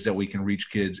ways that we can reach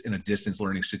kids in a distance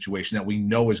learning situation that we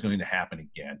know is going to happen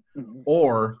again? Mm-hmm.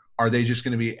 Or are they just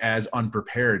going to be as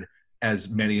unprepared as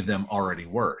many of them already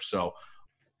were? So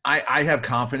I have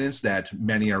confidence that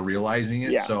many are realizing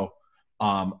it. Yeah. So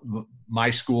my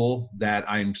school that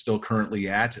I'm still currently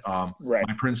at, Right.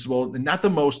 my principal, not the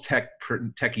most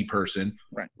techie person,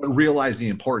 right. but realized the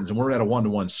importance. And we're at a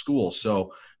one-to-one school.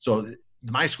 So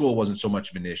my school wasn't so much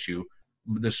of an issue.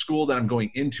 The school that I'm going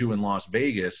into in Las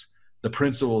Vegas, the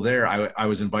principal there, I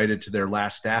was invited to their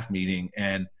last staff meeting,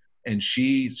 and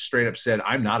she straight up said,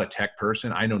 "I'm not a tech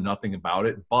person. I know nothing about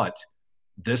it, but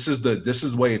this is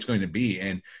the way it's going to be.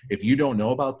 And if you don't know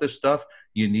about this stuff,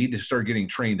 you need to start getting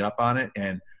trained up on it."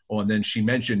 And then she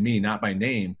mentioned me, not by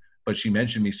name, but she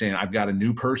mentioned me saying, "I've got a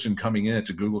new person coming in. It's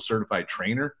a Google certified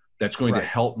trainer that's going to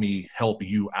help me help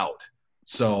you out."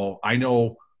 So I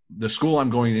know the school I'm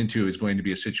going into is going to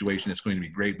be a situation that's going to be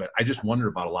great, but I just wonder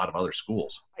about a lot of other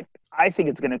schools. I think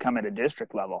it's going to come at a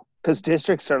district level, because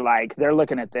districts are like, they're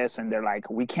looking at this and they're like,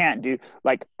 we can't do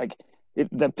like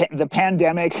the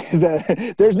pandemic,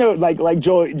 there's no, like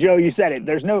Joe, you said it,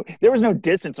 there was no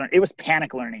distance learning. It was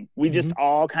panic learning. We just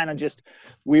all kind of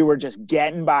we were just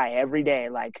getting by every day.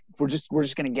 Like we're just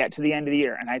going to get to the end of the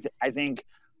year. And I think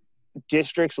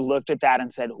districts looked at that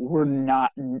and said,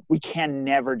 we can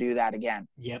never do that again.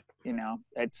 Yep. You know,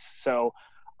 it's so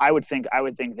I would think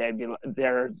they'd be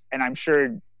there. And I'm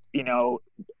sure, you know,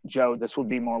 Joe, this would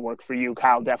be more work for you.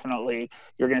 Kyle, definitely,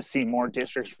 you're going to see more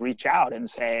districts reach out and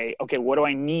say, okay, what do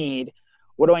I need?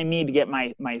 What do I need to get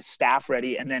my staff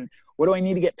ready? And then what do I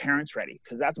need to get parents ready?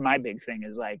 Because that's my big thing,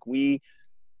 is like we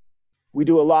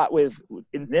do a lot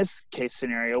in this case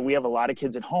scenario, we have a lot of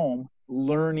kids at home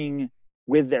learning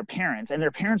with their parents, and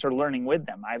their parents are learning with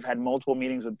them. I've had multiple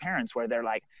meetings with parents where they're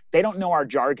like, they don't know our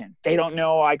jargon. They don't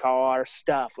know like all our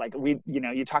stuff. Like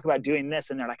you talk about doing this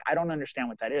and they're like, I don't understand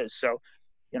what that is. So,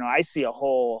 you know, I see a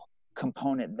whole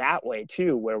component that way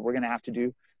too, where we're going to have to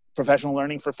do professional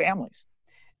learning for families.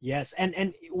 Yes.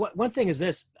 And one thing is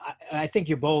this, I think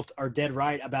you both are dead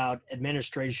right about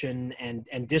administration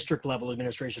and district level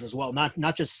administration as well.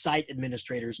 Not just site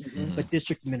administrators, but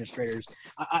district administrators.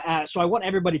 So I want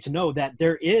everybody to know that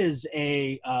there is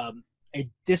a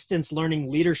distance learning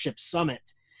leadership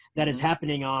summit that is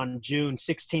happening on June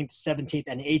 16th, 17th,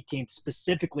 and 18th,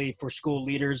 specifically for school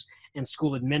leaders and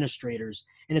school administrators.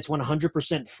 And it's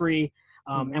 100% free.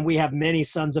 And we have many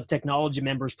Sons of Technology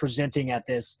members presenting at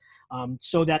this.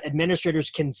 So that administrators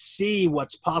can see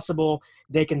what's possible.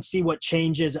 They can see what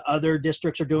changes other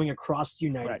districts are doing across the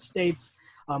United States.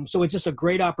 So it's just a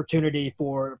great opportunity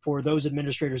for those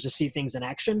administrators to see things in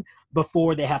action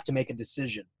before they have to make a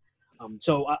decision.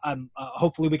 So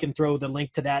hopefully we can throw the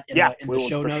link to that in the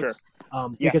show notes,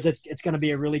 because it's going to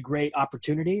be a really great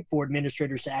opportunity for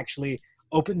administrators to actually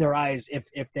open their eyes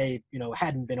if they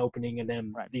hadn't been opening in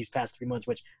them these past 3 months,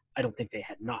 which I don't think they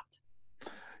had not.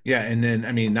 Yeah, and then,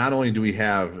 I mean, not only do we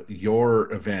have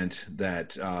your event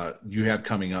that you have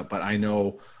coming up, but I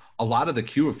know a lot of the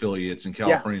Q affiliates in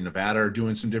California and Nevada are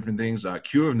doing some different things.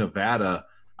 Q of Nevada,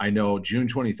 I know June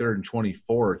 23rd and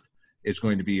 24th is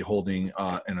going to be holding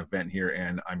an event here,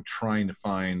 and I'm trying to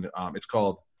find, it's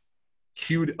called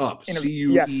Queued Up,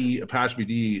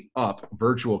 CUE''D Up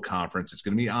Virtual Conference. It's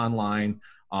going to be online.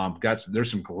 There's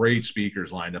some great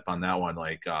speakers lined up on that one.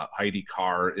 Like Heidi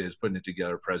Carr is putting it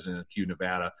together, president of Q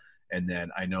Nevada. And then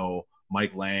I know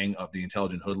Mike Lang of the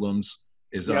Intelligent Hoodlums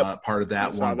is part of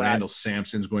that one. Randall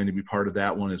Sampson's going to be part of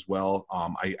that one as well.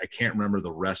 I can't remember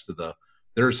the rest of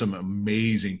there's some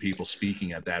amazing people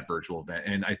speaking at that virtual event.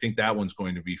 And I think that one's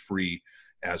going to be free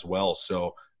as well.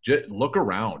 So just look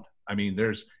around. I mean,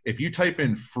 if you type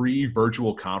in free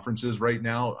virtual conferences right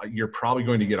now, you're probably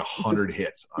going to get 100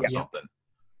 hits on something.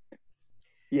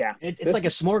 Yeah. It's like a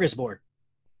smorgasbord.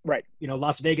 Right.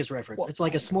 Las Vegas reference. Well, it's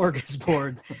like a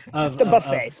smorgasbord of the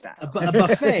buffet style. A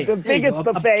buffet. The biggest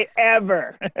buffet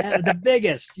ever. The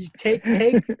biggest. You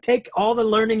take all the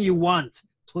learning you want,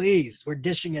 please. We're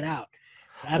dishing it out.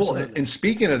 So absolutely. Well, and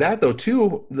speaking of that, though,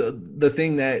 too, the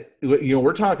thing that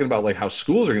we're talking about, like how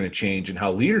schools are going to change and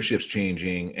how leadership's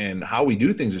changing and how we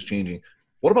do things is changing.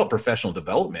 What about professional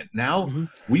development? Now,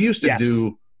 we used to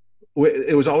do.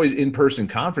 It was always in-person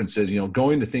conferences,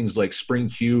 going to things like Spring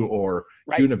Q or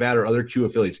Q Nevada or other Q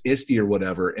affiliates, ISTE or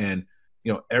whatever. And,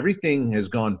 everything has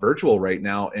gone virtual right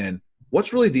now. And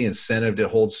what's really the incentive to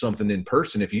hold something in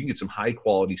person if you can get some high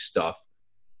quality stuff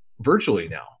virtually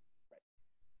now?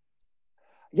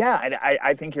 Yeah,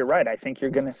 I think you're right. I think you're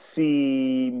going to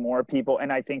see more people.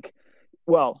 And I think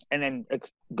Well, and then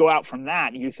go out from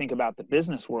that, you think about the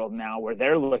business world now where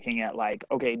they're looking at like,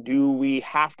 okay, do we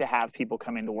have to have people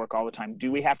come into work all the time?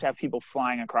 Do we have to have people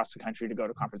flying across the country to go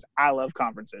to conference? I love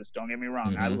conferences. Don't get me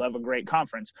wrong. I love a great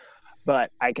conference,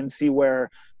 but I can see where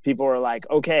people are like,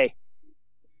 okay,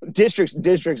 districts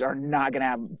are not going to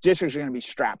have, districts are going to be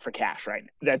strapped for cash, right?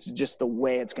 That's just the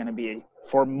way it's going to be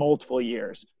for multiple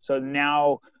years. So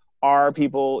now are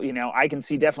people, you know, I can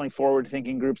see definitely forward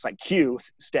thinking groups like Q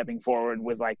stepping forward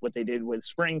with like what they did with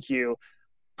Spring Q,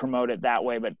 promote it that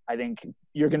way. But I think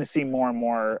you're going to see more and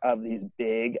more of these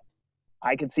big,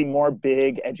 I could see more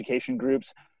big education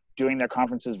groups doing their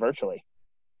conferences virtually,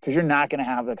 because you're not going to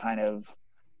have the kind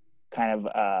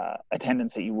of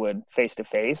attendance that you would face to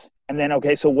face. And then,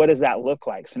 okay, so what does that look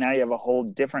like? So now you have a whole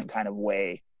different kind of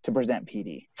way to present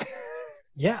PD.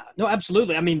 Yeah, no,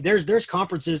 absolutely. I mean, there's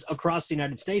conferences across the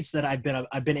United States that I've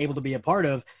been able to be a part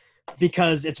of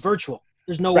because it's virtual.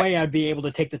 There's no way I'd be able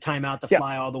to take the time out to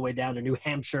fly all the way down to New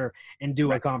Hampshire and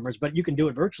do a conference, but you can do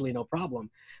it virtually, no problem.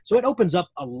 So it opens up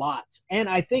a lot. And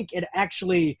I think it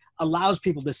actually allows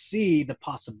people to see the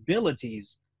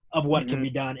possibilities of what can be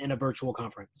done in a virtual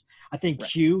conference. I think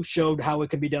Q showed how it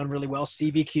can be done really well.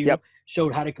 CVQ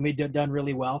showed how it can be done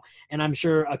really well. And I'm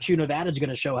sure Q Nevada is going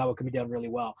to show how it can be done really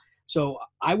well. So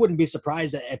I wouldn't be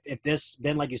surprised if this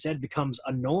then, like you said, becomes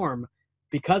a norm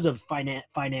because of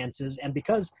finances and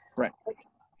because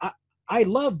I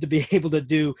love to be able to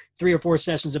do 3 or 4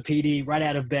 sessions of PD right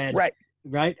out of bed.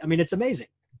 Right. I mean, it's amazing.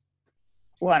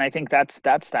 Well, and I think that's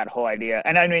that whole idea.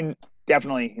 And I mean,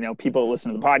 definitely, you know, people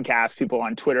listen to the podcast, people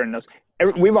on Twitter and those,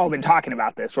 we've all been talking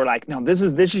about this. We're like, no, this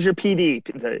is your PD,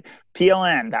 the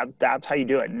PLN. That's how you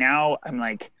do it. Now I'm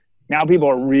like, now people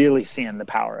are really seeing the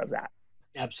power of that.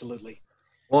 Absolutely.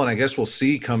 Well, and I guess we'll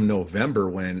see come November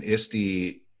when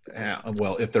ISTE,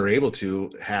 well, if they're able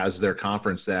to, has their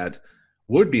conference that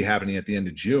would be happening at the end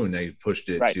of June. They've pushed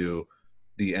it to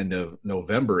the end of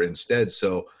November instead.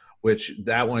 So, which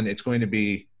that one, it's going to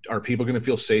be, are people going to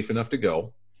feel safe enough to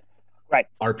go? Right.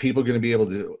 Are people going to be able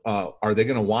to, are they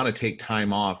going to want to take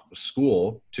time off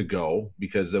school to go?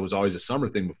 Because there was always a summer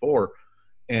thing before.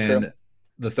 And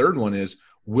the third one is,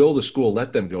 will the school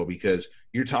let them go? Because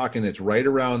you're talking, it's right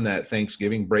around that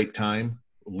Thanksgiving break time,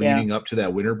 leading up to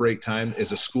that winter break time.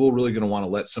 Is a school really going to want to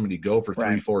let somebody go for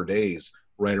 3-4 days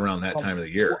right around that time of the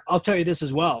year? I'll tell you this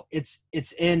as well. It's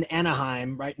in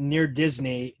Anaheim, right near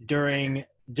Disney during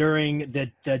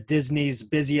the Disney's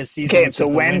busiest season. Okay, so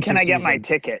when can I get my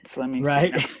tickets? Let me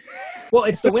see. Well,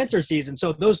 it's the winter season,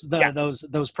 so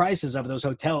those prices of those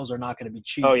hotels are not going to be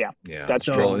cheap. Oh yeah, that's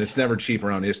true. And it's never cheap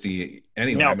around ISTE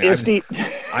anyway. No, I mean,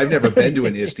 I've never been to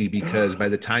an ISTE because by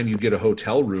the time you get a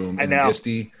hotel room in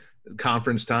ISTE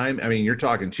conference time, I mean, you're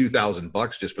talking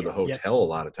 $2,000 just for the hotel a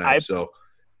lot of times.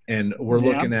 And we're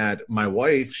looking at my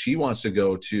wife. She wants to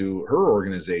go to her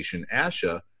organization,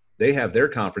 ASHA. They have their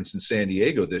conference in San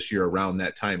Diego this year around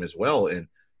that time as well. And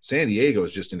San Diego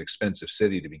is just an expensive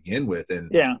city to begin with.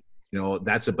 And you know,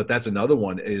 but that's another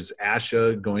one. Is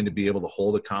ASHA going to be able to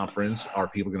hold a conference? Are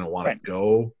people going to want to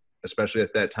go, especially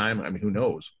at that time? I mean, who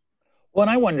knows? Well,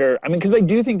 and I wonder, I mean, because I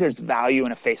do think there's value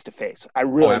in a face-to-face. I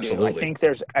really do. I think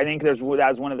there's that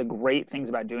was one of the great things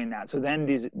about doing that. So then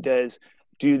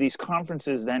do these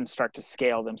conferences then start to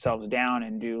scale themselves down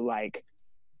and do like,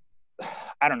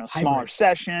 I don't know, smaller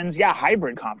sessions? Yeah,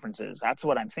 hybrid conferences. That's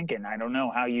what I'm thinking. I don't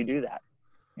know how you do that.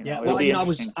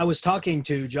 I was talking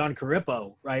to John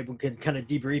Carippo, right? We could kind of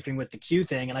debriefing with the Q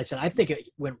thing. And I said, I think it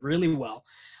went really well.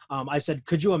 I said,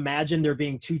 could you imagine there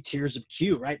being 2 tiers of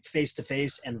Q, right?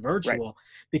 Face-to-face and virtual,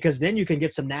 because then you can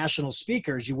get some national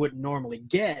speakers you wouldn't normally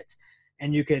get.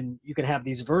 And you can have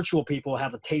these virtual people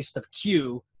have a taste of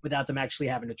Q without them actually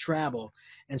having to travel.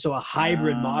 And so a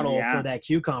hybrid model for that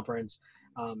Q conference.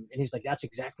 And he's like, that's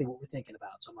exactly what we're thinking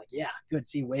about. So I'm like, yeah, good.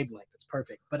 See, wavelength. That's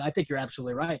perfect. But I think you're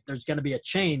absolutely right. There's going to be a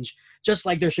change, just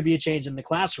like there should be a change in the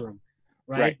classroom,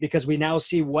 right? Because we now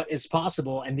see what is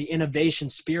possible, and the innovation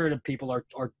spirit of people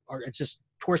are it's just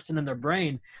twisting in their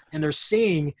brain, and they're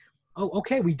seeing, oh,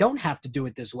 okay, we don't have to do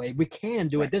it this way. We can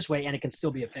do it this way, and it can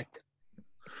still be effective.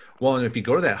 Well, and if you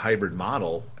go to that hybrid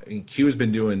model, I mean, Q has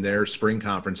been doing their spring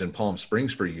conference in Palm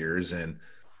Springs for years, and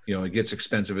you know, it gets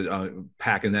expensive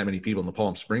packing that many people in the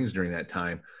Palm Springs during that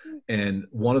time. And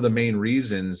one of the main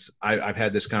reasons I've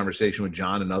had this conversation with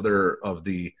John and other of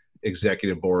the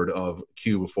executive board of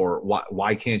Q before,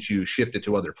 why can't you shift it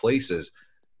to other places?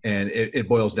 And it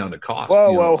boils down to cost.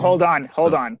 Whoa, hold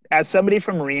on. As somebody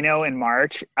from Reno in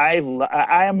March,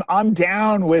 I'm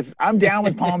down with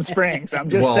Palm Springs. I'm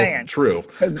just saying. True.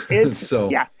 It's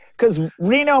because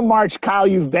Reno March, Kyle,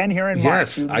 you've been here in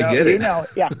March. Yes, I get it.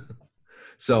 Yeah.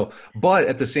 So, but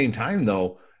at the same time,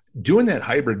 though, doing that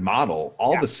hybrid model,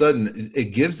 all of Yeah. a sudden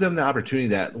it gives them the opportunity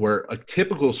that where a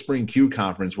typical spring Q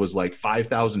conference was like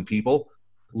 5,000 people,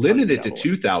 limit it to Double it.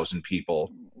 2,000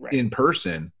 people Right. in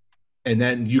person. And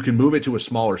then you can move it to a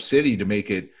smaller city to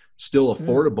make it still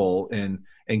affordable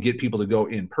and get people to go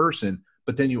in person.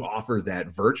 But then you offer that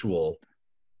virtual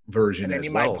version And then as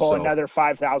you might well. pull So another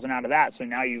 5,000 out of that. So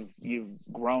now you've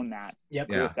grown that. Yep.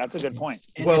 yeah. That's a good point.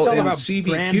 And Well, it's all and about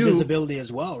brand CVQ visibility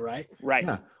as well, right? Right.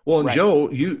 Yeah. Well, and Right.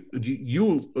 Joe, you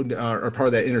are part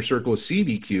of that inner circle of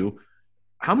CVQ.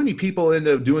 How many people end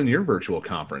up doing your virtual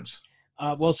conference?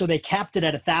 Well, so they capped it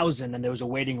at 1,000 and there was a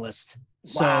waiting list.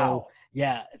 So Wow.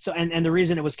 yeah. So, and the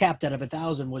reason it was capped at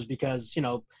 1,000 was because,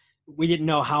 we didn't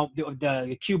know how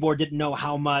the Q board didn't know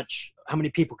how many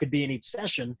people could be in each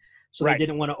session. So Right. they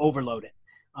didn't want to overload it.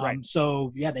 Right.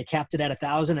 So yeah, they capped it at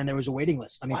 1,000 and there was a waiting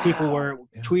list. I mean, people were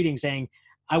Yeah. tweeting saying,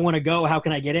 I want to go. How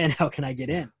can I get in? How can I get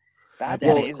in? That's They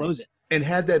had to amazing. close it. And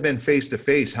had that been face to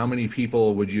face, how many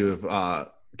people would you have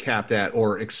capped at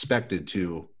or expected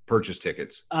to purchase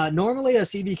tickets? Normally a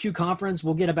CVQ conference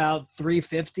will get about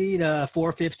 350 to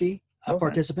 450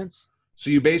 participants. So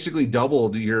you basically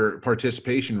doubled your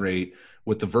participation rate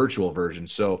with the virtual version.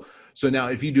 So now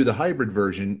if you do the hybrid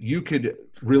version, you could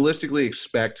realistically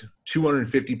expect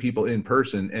 250 people in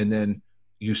person, and then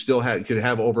you still could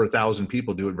have over 1,000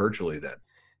 people do it virtually then.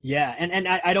 Yeah, and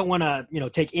I don't want to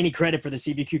take any credit for the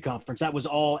CVQ conference. That was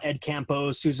all Ed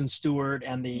Campos, Susan Stewart,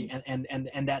 and the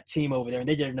and that team over there, and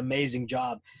they did an amazing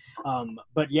job.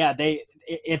 But yeah,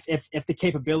 if the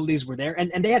capabilities were there,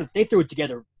 and they threw it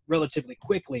together relatively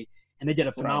quickly, and they did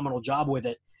a phenomenal job with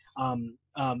it.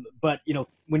 But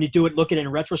when you look at it in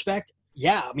retrospect,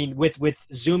 yeah, I mean with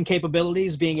Zoom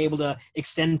capabilities being able to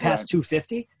extend past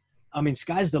 250, I mean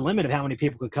sky's the limit of how many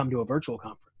people could come to a virtual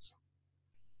conference.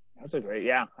 That's a great,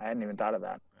 I hadn't even thought of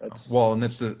that. And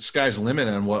that's the sky's the limit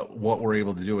on what we're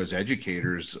able to do as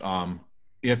educators,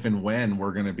 if and when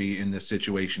we're going to be in this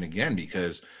situation again,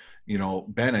 because,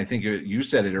 Ben, I think you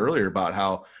said it earlier about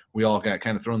how we all got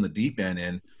kind of thrown the deep end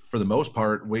in. For the most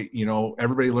part,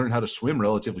 everybody learned how to swim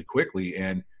relatively quickly,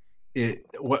 and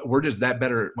we're just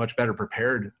much better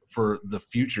prepared for the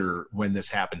future when this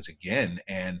happens again.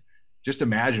 And just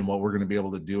imagine what we're going to be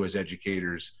able to do as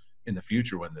educators in the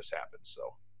future when this happens.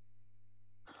 So.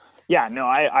 Yeah, no,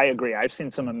 I agree. I've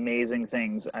seen some amazing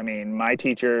things. I mean, my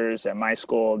teachers at my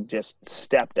school just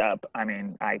stepped up. I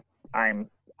mean,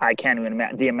 I can't even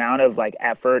imagine the amount of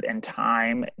effort and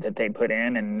time that they put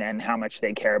in and how much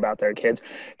they care about their kids.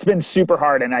 It's been super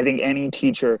hard. And I think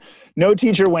no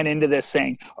teacher went into this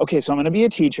saying, okay, so I'm going to be a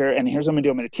teacher and here's what I'm going to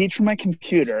do. I'm going to teach from my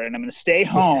computer and I'm going to stay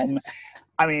home.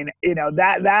 I mean,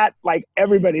 that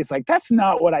everybody's like, that's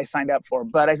not what I signed up for.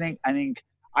 But I think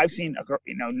I've seen,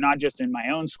 not just in my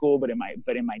own school, but in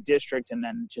my district, and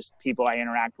then just people I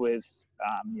interact with,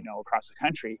 across the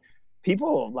country.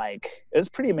 People it's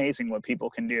pretty amazing what people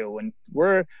can do, and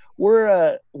we're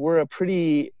a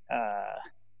pretty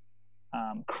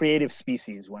creative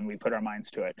species when we put our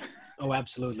minds to it. Oh,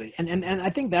 absolutely, and I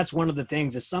think that's one of the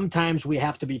things is sometimes we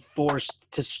have to be forced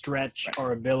to stretch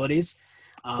our abilities,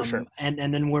 For sure.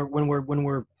 And then when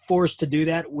we're forced to do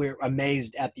that, we're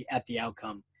amazed at the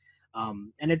outcome.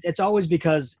 And it's always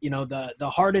because,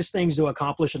 the hardest things to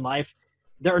accomplish in life,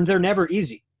 they're never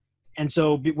easy. And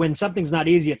so when something's not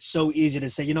easy, it's so easy to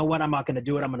say, you know what, I'm not going to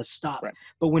do it. I'm going to stop. Right.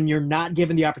 But when you're not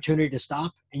given the opportunity to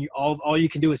stop and all you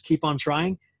can do is keep on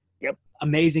trying,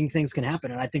 amazing things can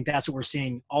happen. And I think that's what we're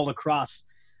seeing all across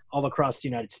the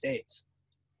United States.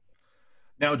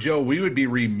 Now, Joe, we would be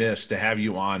remiss to have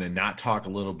you on and not talk a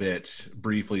little bit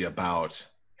briefly about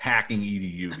hacking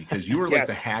EDU, because you were like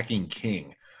the hacking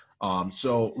king.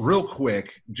 So real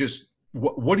quick, just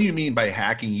what do you mean by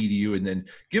hacking EDU? And then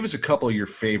give us a couple of your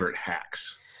favorite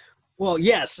hacks. Well,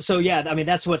 yes. So yeah, I mean,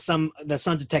 that's what the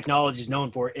Sons of Technology is known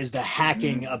for, is the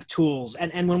hacking of tools.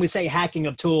 And when we say hacking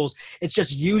of tools, it's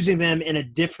just using them in a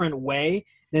different way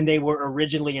than they were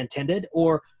originally intended,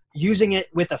 or using it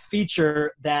with a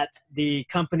feature that the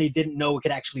company didn't know it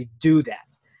could actually do that.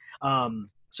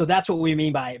 So that's what we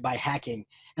mean by hacking.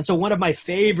 And so one of my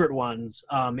favorite ones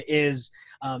is,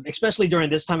 especially during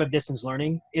this time of distance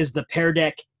learning, is the Pear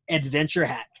Deck Adventure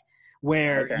Hack,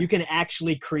 where you can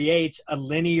actually create a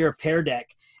linear Pear Deck,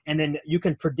 and then you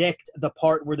can predict the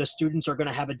part where the students are going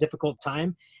to have a difficult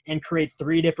time and create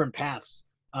 3 different paths,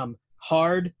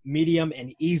 hard, medium,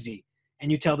 and easy.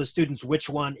 And you tell the students which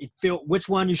one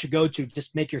you should go to,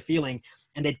 just make your feeling,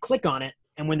 and they'd click on it.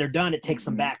 And when they're done, it takes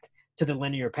them back to the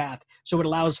linear path. So it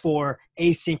allows for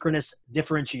asynchronous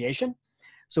differentiation.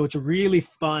 So it's a really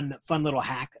fun little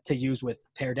hack to use with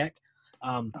Pear Deck.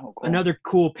 Cool. Another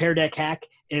cool Pear Deck hack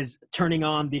is turning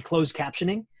on the closed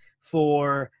captioning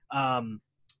for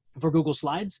Google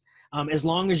Slides. As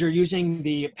long as you're using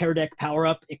the Pear Deck Power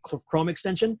Up Chrome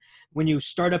extension, when you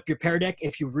start up your Pear Deck,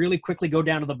 if you really quickly go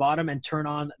down to the bottom and turn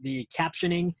on the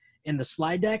captioning in the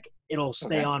slide deck, it'll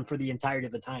stay on for the entirety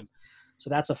of the time. So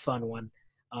that's a fun one.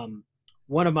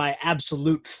 One of my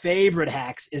absolute favorite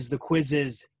hacks is the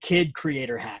Quizzes Kid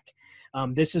Creator hack.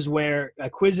 This is where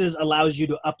Quizzes allows you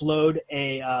to upload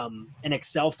an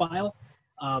Excel file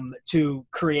to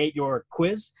create your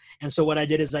quiz. And so what I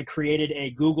did is I created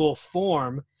a Google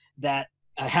form that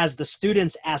has the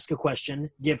students ask a question,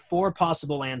 give 4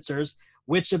 possible answers,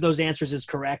 which of those answers is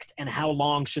correct, and how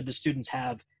long should the students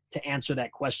have to answer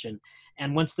that question.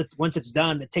 And once it's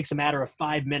done, it takes a matter of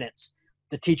 5 minutes.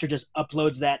 The teacher just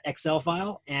uploads that Excel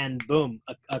file, and boom,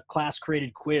 a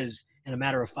class-created quiz in a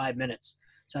matter of 5 minutes.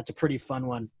 So that's a pretty fun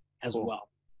one as well.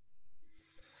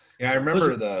 Yeah, I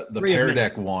remember the Pear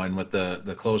Deck one with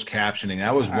the closed captioning.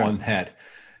 That was one that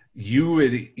you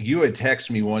had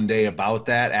texted me one day about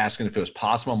that, asking if it was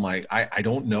possible. I'm like, I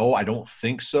don't know. I don't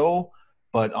think so.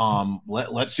 But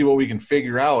let's see what we can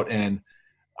figure out. And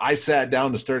I sat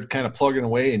down to start kind of plugging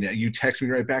away, and you text me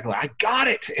right back like, I got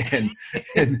it.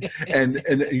 And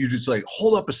you just like,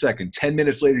 hold up a second. 10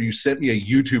 minutes later, you sent me a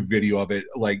YouTube video of it,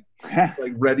 like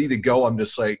ready to go. I'm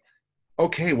just like,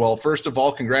 okay, well, first of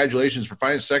all, congratulations for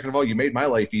finding it. Second of all, you made my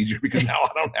life easier because now I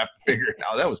don't have to figure it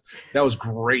out. That was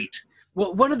great.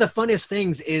 Well, one of the funniest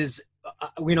things is,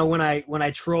 when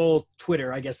I troll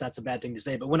Twitter, I guess that's a bad thing to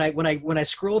say, but when I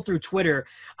scroll through Twitter,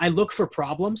 I look for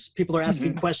problems. People are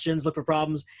asking questions, look for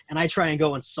problems, and I try and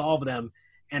go and solve them,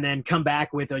 and then come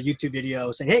back with a YouTube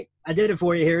video saying, "Hey, I did it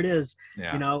for you. Here it is."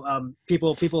 Yeah.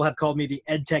 People have called me the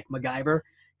EdTech MacGyver,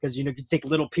 because you can take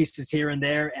little pieces here and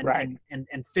there and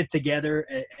fit together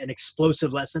an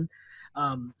explosive lesson.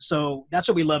 So that's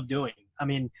what we love doing. I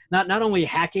mean, not only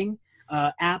hacking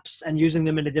apps and using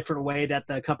them in a different way that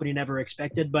the company never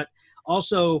expected, but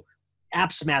also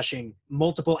app smashing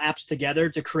multiple apps together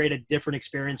to create a different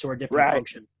experience or a different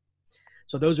function.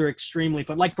 So those are extremely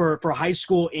fun. Like for high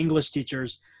school English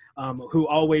teachers who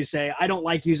always say, I don't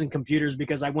like using computers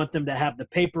because I want them to have the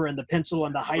paper and the pencil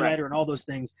and the highlighter and all those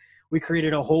things. We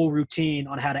created a whole routine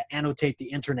on how to annotate the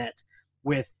internet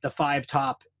with the 5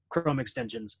 top Chrome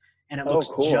extensions. And it looks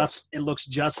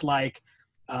just like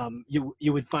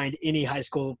you would find any high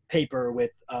school paper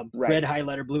with red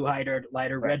highlighter, blue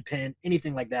highlighter, red pen,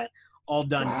 anything like that, all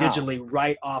done digitally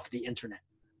right off the internet.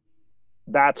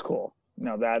 That's cool.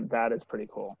 No, that is pretty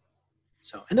cool.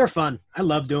 So, and they're fun. I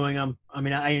love doing them. I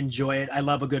mean, I enjoy it. I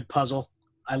love a good puzzle.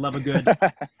 I love a good,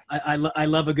 I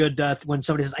love a good, when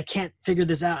somebody says, I can't figure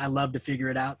this out. I love to figure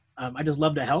it out. I just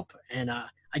love to help. And I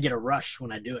get a rush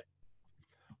when I do it.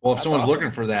 Well, if someone's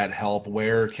looking for that help,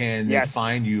 where can they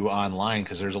find you online?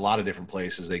 Because there's a lot of different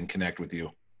places they can connect with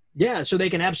you. Yeah, so they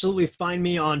can absolutely find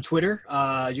me on Twitter.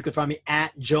 You can find me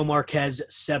at Joe Marquez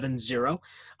 70.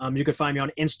 You can find me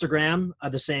on Instagram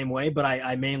the same way, but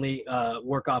I mainly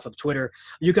work off of Twitter.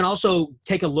 You can also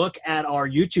take a look at our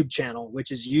YouTube channel, which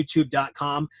is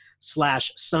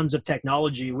youtube.com/Sons of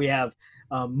Technology. We have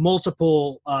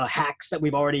multiple hacks that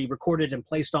we've already recorded and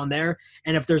placed on there.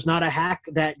 And if there's not a hack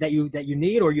that you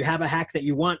need, or you have a hack that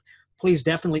you want, please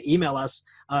definitely email us,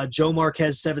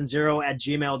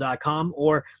 joemarquez70@gmail.com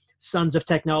or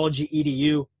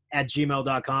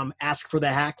sonsoftechnologyedu@gmail.com. Ask for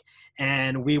the hack,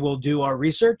 and we will do our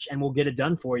research and we'll get it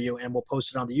done for you, and we'll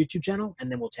post it on the YouTube channel,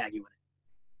 and then we'll tag you in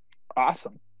it.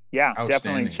 Awesome. Yeah,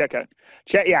 definitely check out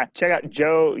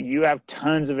Joe. You have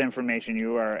tons of information.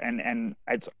 You are, and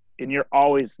you're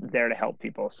always there to help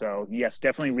people. So yes,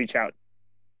 definitely reach out.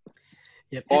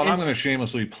 Yep. Well, and I'm going to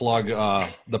shamelessly plug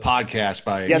the podcast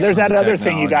by there's that other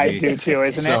thing you guys do too,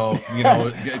 isn't it?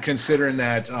 So considering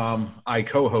that I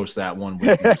co-host that one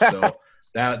with you, so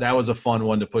that was a fun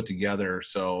one to put together.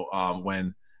 So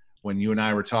when you and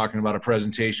I were talking about a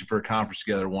presentation for a conference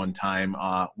together one time,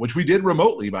 which we did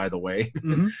remotely, by the way,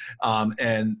 and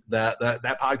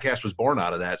that podcast was born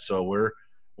out of that. So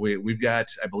we've got,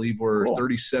 I believe we're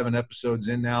 37 episodes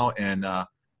in now, and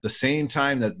the same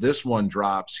time that this one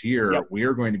drops here, we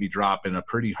are going to be dropping a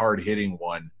pretty hard-hitting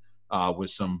one with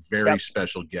some very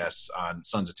special guests on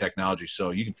Sons of Technology.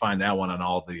 So you can find that one on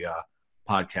all the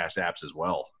podcast apps as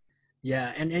well.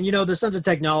 Yeah, and the Sons of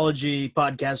Technology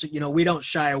podcast, we don't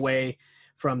shy away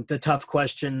from the tough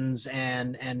questions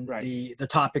and the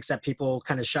topics that people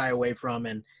kind of shy away from,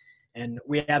 and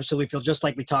we absolutely feel, just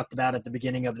like we talked about at the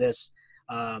beginning of this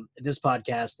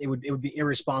podcast, it would be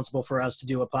irresponsible for us to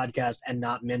do a podcast and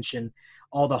not mention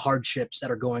all the hardships that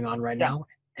are going on right now.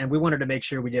 And we wanted to make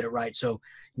sure we did it right. So,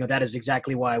 that is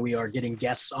exactly why we are getting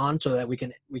guests on, so that we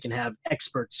can have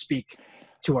experts speak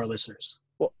to our listeners.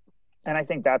 Well, And I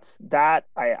think I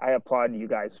applaud you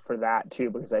guys for that too,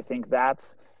 because I think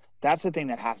that's the thing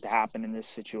that has to happen in this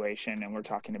situation. And we're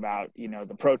talking about,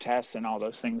 the protests and all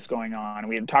those things going on. And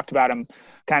we had talked about them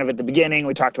kind of at the beginning.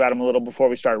 We talked about them a little before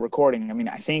we started recording. I mean,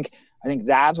 I think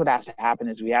that's what has to happen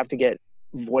is we have to get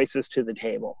voices to the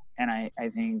table. And I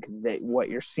think that what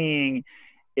you're seeing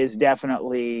is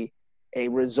definitely a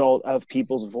result of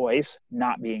people's voice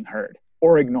not being heard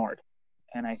or ignored.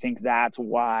 And I think that's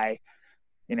why,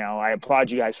 I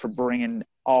applaud you guys for bringing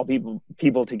all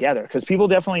people together, because people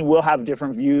definitely will have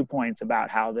different viewpoints about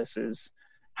how this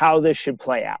should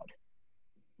play out.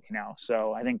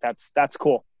 So I think that's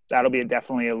cool. That'll be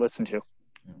definitely a listen to.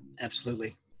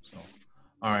 Absolutely. So,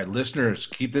 all right, listeners,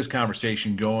 keep this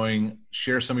conversation going.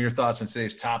 Share some of your thoughts on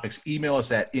today's topics. Email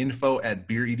us at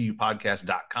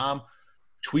info@beeredupodcast.com.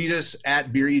 Tweet us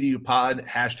at BeerEDUPod,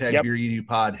 hashtag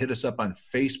BeerEDUPod. Hit us up on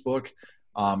Facebook.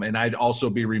 And I'd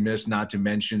also be remiss not to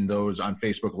mention those on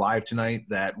Facebook Live tonight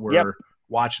that were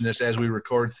watching this as we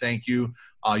record. Thank you.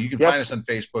 You can find us on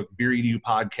Facebook, Beer EDU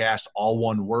Podcast, all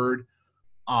one word.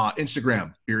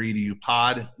 Instagram, Beer EDU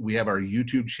Pod. We have our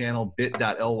YouTube channel,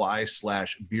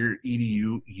 bit.ly/Beer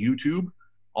EDU YouTube,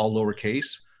 all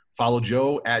lowercase. Follow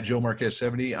Joe at Joe Marquez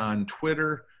 70 on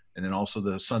Twitter, and then also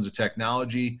the Sons of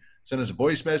Technology. Send us a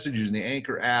voice message using the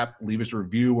Anchor app. Leave us a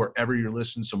review wherever you're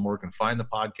listening so more can find the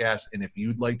podcast. And if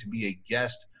you'd like to be a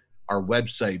guest, our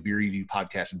website,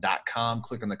 beeredupodcast.com.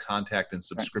 Click on the contact and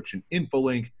subscription info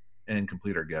link and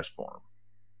complete our guest form.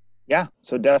 Yeah,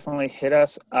 so definitely hit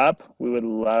us up. We would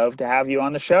love to have you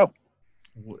on the show.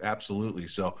 Absolutely.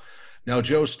 So now,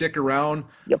 Joe, stick around.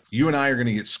 Yep. You and I are going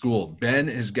to get schooled. Ben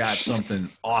has got something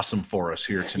awesome for us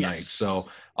here tonight. Yes. So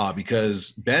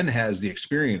because Ben has the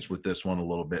experience with this one a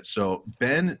little bit. So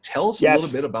Ben, tell us a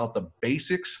little bit about the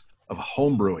basics of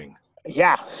homebrewing.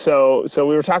 Yeah. So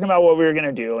we were talking about what we were going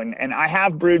to do, and I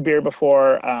have brewed beer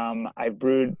before. I've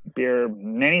brewed beer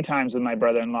many times with my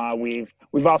brother-in-law. We've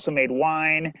also made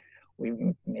wine.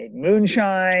 We've made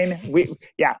moonshine.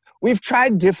 We've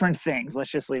tried different things.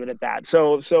 Let's just leave it at that.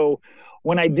 So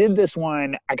when I did this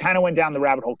one, I kind of went down the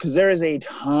rabbit hole because there is a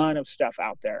ton of stuff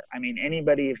out there. I mean,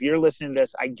 anybody, if you're listening to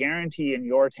this, I guarantee in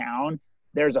your town,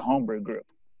 there's a homebrew group.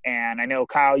 And I know,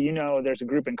 Kyle, there's a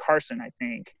group in Carson, I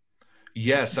think.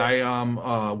 Yes,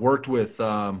 I worked with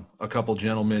a couple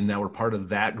gentlemen that were part of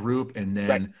that group, and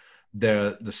then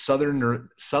the Southern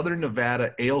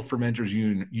Nevada Ale Fermenters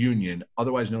Union,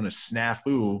 otherwise known as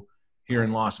SNAFU, here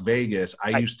in Las Vegas.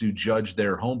 I used to judge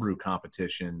their homebrew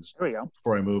competitions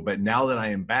before I moved, but now that I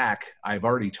am back, I've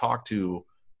already talked to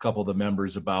a couple of the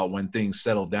members about when things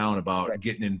settle down about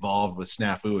getting involved with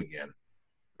SNAFU again.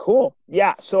 Cool.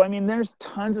 Yeah. So, I mean, there's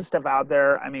tons of stuff out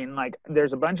there. I mean, like,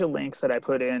 there's a bunch of links that I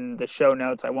put in the show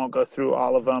notes. I won't go through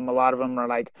all of them. A lot of them are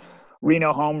like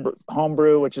Reno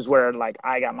Homebrew, which is where, like,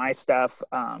 I got my stuff.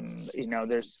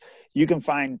 You can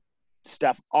find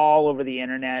stuff all over the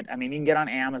internet. I mean, you can get on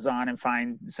Amazon and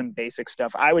find some basic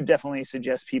stuff. I would definitely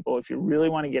suggest people, if you really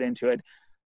want to get into it,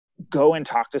 go and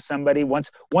talk to somebody. Once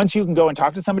you can go and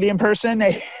talk to somebody in person,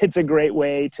 it's a great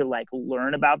way to, like,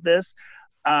 learn about this.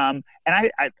 And I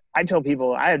tell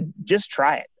people, just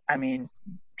try it. I mean,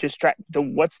 just try.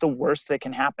 What's the worst that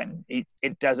can happen?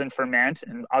 It doesn't ferment,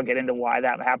 and I'll get into why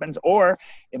that happens. Or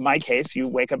in my case, you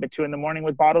wake up at 2 a.m.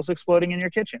 with bottles exploding in your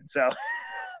kitchen. So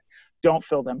don't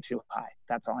fill them too high.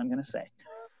 That's all I'm going to say.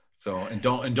 So, and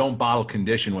don't bottle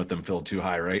condition with them filled too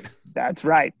high, right? That's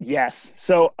right. Yes.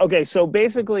 So, okay. So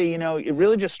basically, it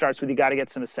really just starts with, you got to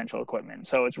get some essential equipment.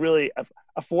 So it's really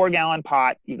a 4-gallon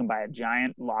pot. You can buy a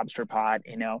giant lobster pot.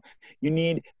 You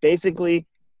need basically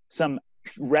some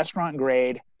restaurant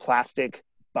grade plastic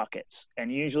buckets.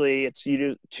 And usually it's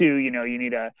you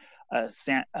need a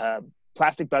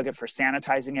plastic bucket for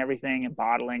sanitizing everything and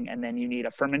bottling, and then you need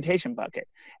a fermentation bucket,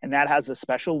 and that has a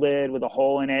special lid with a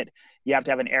hole in it. You have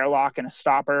to have an airlock and a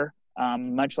stopper,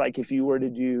 much like if you were to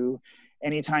do,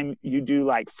 anytime you do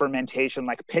like fermentation,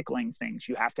 like pickling things,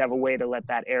 you have to have a way to let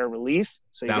that air release.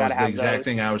 So you got to have the exact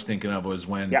thing I was thinking of was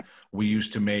when we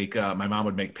used to make, my mom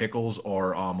would make pickles,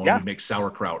 or when we'd make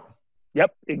sauerkraut.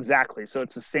 Yep, exactly. So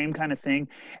it's the same kind of thing.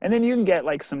 And then you can get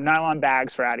like some nylon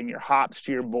bags for adding your hops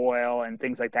to your boil and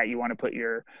things like that. You want to put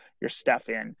your stuff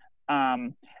in.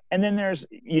 And then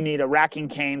you need a racking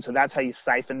cane. So that's how you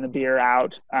siphon the beer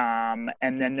out. And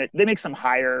then they make some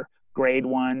higher grade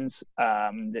ones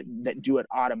that do it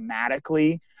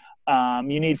automatically.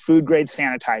 You need food grade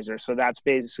sanitizer. So that's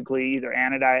basically either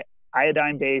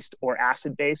iodine based or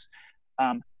acid based.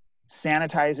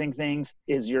 Sanitizing things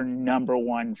is your number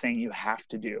one thing you have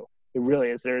to do. It really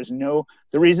is. The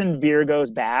reason beer goes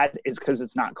bad is because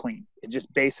it's not clean. It's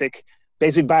just basic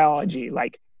biology.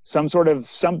 Like,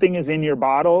 something is in your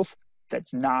bottles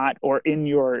that's not, or in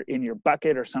your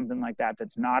bucket or something like that,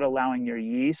 that's not allowing your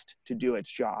yeast to do its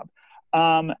job.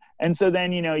 And so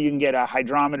then, you can get a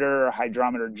hydrometer, a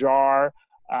hydrometer jar,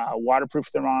 a waterproof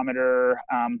thermometer.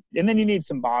 And then you need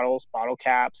some bottles, bottle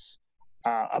caps,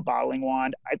 a bottling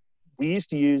wand. We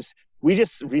just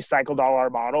recycled all our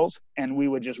bottles, and we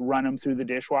would just run them through the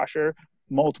dishwasher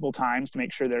multiple times to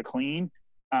make sure they're clean.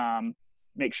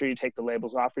 Make sure you take the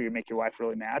labels off or you make your wife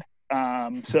really mad.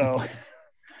 And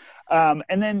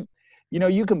then,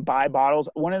 you can buy bottles.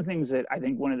 One of the things that I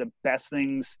think one of the best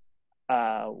things,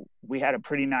 we had a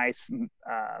pretty nice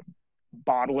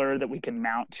bottler that we can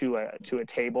mount to a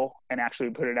table and actually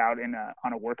put it out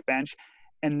on a workbench.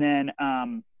 And then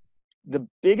the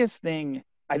biggest thing,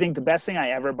 I think the best thing I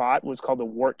ever bought was called a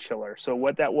wort chiller. So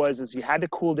what that was is you had to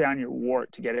cool down your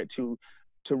wort to get it to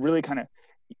really kind of,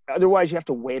 otherwise you have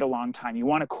to wait a long time. You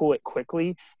want to cool it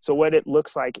quickly. So what it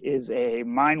looks like is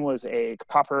mine was a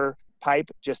copper pipe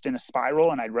just in a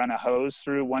spiral, and I'd run a hose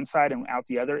through one side and out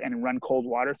the other and run cold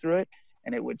water through it,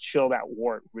 and it would chill that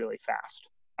wort really fast.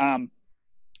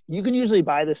 You can usually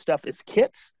buy this stuff as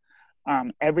kits,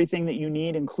 everything that you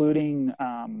need, including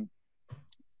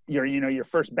your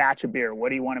first batch of beer. What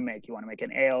do you want to make? You want to make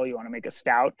an ale? You want to make a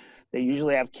stout? They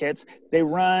usually have kits. They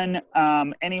run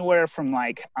anywhere from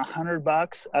like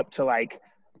 $100 up to like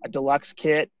a deluxe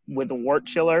kit with a wort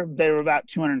chiller. They were about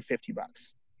 $250.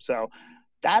 So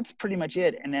that's pretty much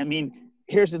it. And I mean,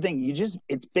 here's the thing: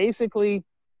 it's basically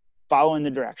following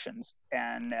the directions.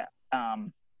 And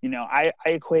I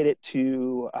equate it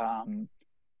to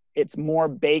it's more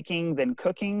baking than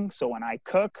cooking. So when I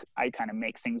cook, I kind of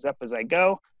make things up as I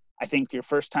go. I think your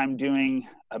first time doing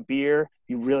a beer,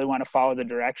 you really want to follow the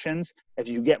directions. As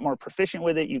you get more proficient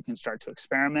with it, you can start to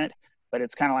experiment. But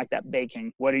it's kind of like that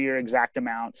baking. What are your exact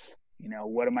amounts?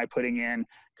 What am I putting in?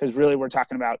 Because really, we're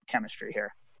talking about chemistry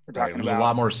here. There's a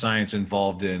lot more science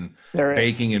involved in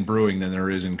baking and brewing than there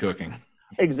is in cooking.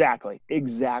 Exactly.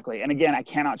 And again, I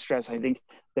cannot stress, I think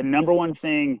the number one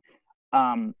thing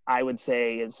I would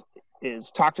say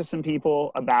is talk to some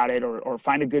people about it, or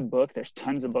find a good book. There's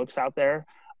tons of books out there.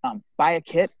 Buy a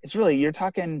kit. It's really, you're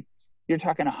talking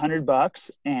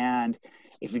 $100, and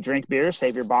if you drink beer,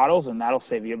 save your bottles, and that'll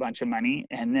save you a bunch of money.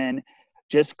 And then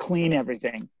just clean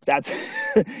everything. That's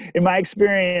in my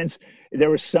experience, there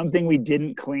was something we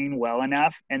didn't clean well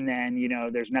enough. And then,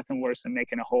 there's nothing worse than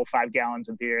making a whole 5 gallons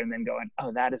of beer and then going,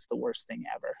 oh, that is the worst thing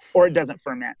ever. Or it doesn't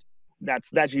ferment.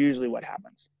 That's usually what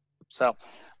happens. So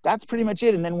that's pretty much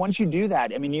it. And then once you do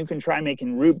that, I mean, you can try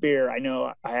making root beer. I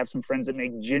know I have some friends that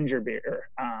make ginger beer.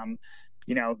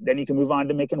 Then you can move on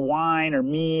to making wine or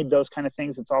mead, those kind of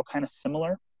things. It's all kind of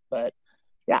similar. But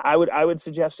yeah, I would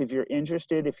suggest, if you're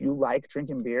interested, if you like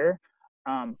drinking beer,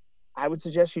 I would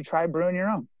suggest you try brewing your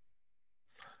own.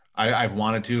 I've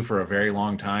wanted to for a very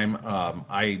long time.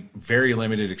 I very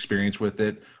limited experience with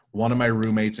it. One of my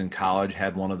roommates in college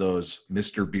had one of those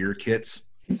Mr. Beer kits.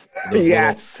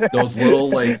 Those little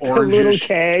like orangish little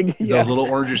keg. Those little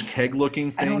orangish keg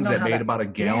looking things that made about a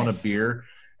gallon of beer.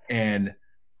 And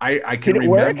I can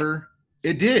remember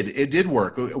it did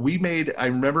work. I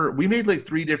remember we made like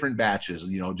 3 different batches,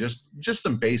 just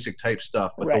some basic type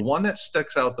stuff. But the one that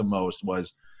sticks out the most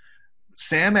was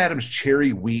Sam Adams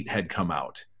Cherry Wheat had come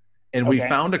out, and we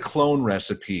found a clone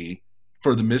recipe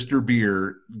for the Mr.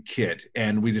 Beer kit,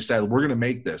 and we decided we're going to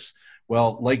make this.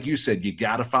 Well, like you said, you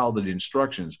got to follow the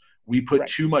instructions. We put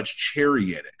too much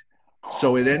cherry in it.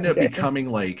 So it ended up becoming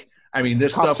like, I mean,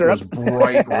 this stuff was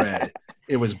bright red.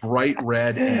 It was bright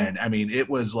red. And I mean, it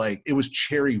was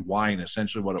cherry wine,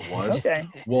 essentially what it was. Okay.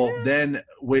 Well, then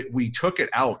we took it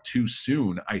out too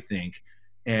soon, I think.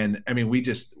 And I mean,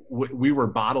 we were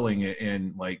bottling it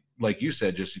in like you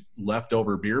said, just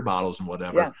leftover beer bottles and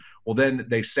whatever. Yeah. Well, then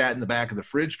they sat in the back of the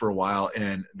fridge for a while,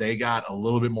 and they got a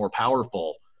little bit more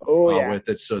powerful with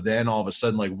it. So then all of a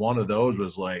sudden, like one of those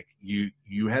was like, you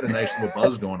had a nice little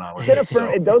buzz going on with it.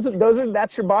 So,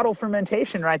 that's your bottle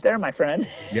fermentation right there, my friend.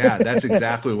 Yeah, that's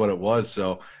exactly what it was.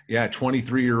 So yeah,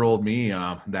 23-year-old me,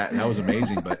 that was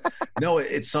amazing. But no,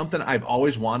 it's something I've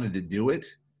always wanted to do it,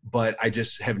 but I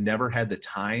just have never had the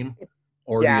time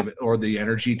or the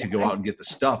energy to go out and get the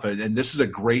stuff. And this is a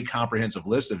great comprehensive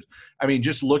list of, I mean,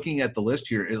 just looking at the list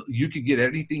here, you could get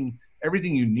everything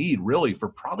you need really for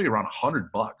probably around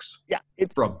 $100. Yeah.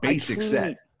 For a basic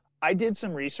set. I did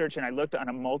some research, and I looked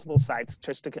on multiple sites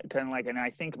just to kind of like, and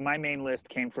I think my main list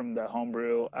came from the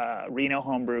homebrew, Reno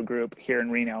homebrew group here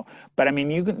in Reno. But I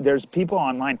mean, there's people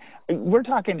online. We're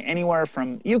talking anywhere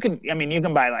from, you can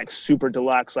buy like super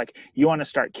deluxe, like you want to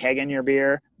start kegging your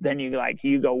beer, then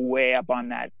you go way up on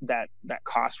that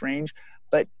cost range.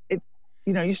 But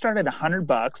you start at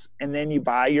 $100 and then you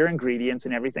buy your ingredients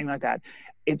and everything like that.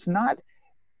 It's not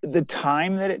the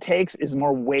time that it takes, is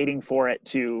more waiting for it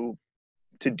to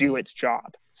do its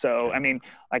job. So, I mean,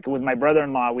 like with my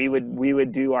brother-in-law, we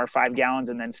would do our 5 gallons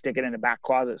and then stick it in a back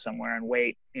closet somewhere and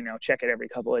wait, check it every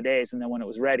couple of days. And then when it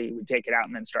was ready, we'd take it out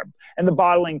and then start. And the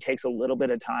bottling takes a little bit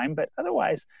of time, but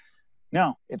otherwise,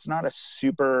 no, it's not a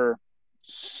super,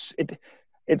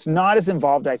 it's not as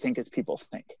involved, I think, as people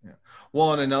think. Yeah.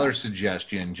 Well, and another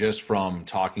suggestion, just from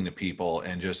talking to people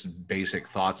and just basic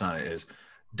thoughts on it, is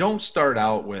don't start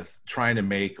out with trying to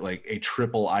make like a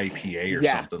triple IPA or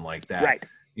something like that. Right.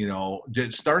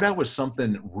 Start out with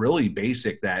something really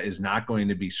basic that is not going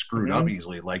to be screwed up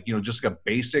easily. Like, just a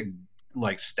basic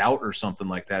like stout or something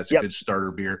like that. It's a good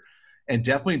starter beer. And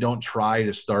definitely don't try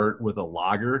to start with a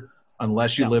lager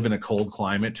unless you live in a cold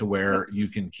climate to where you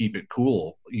can keep it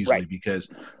cool easily. Because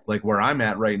like where I'm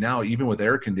at right now, even with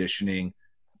air conditioning,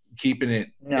 keeping it,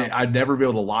 I'd never be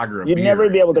able to lager a beer. You'd never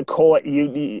be able to cool it.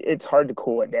 It's hard to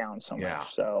cool it down so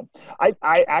much. So I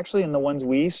actually, in the ones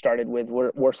we started with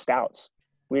were stouts.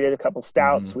 We did a couple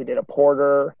stouts, we did a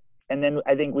porter, and then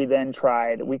I think we've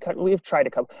tried a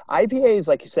couple. IPAs,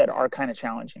 like you said, are kind of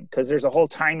challenging because there's a whole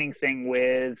timing thing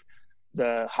with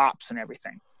the hops and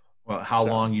everything. Well, how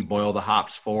long you boil the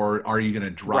hops for? Are you going to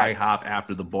dry hop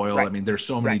after the boil? I mean, there's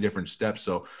so many different steps.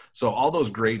 So all those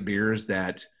great beers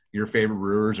that your favorite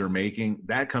brewers are making,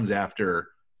 that comes after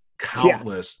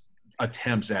countless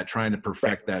attempts at trying to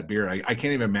perfect that beer. I can't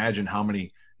even imagine how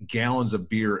many gallons of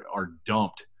beer are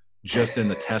dumped just in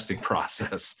the testing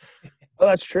process. Well,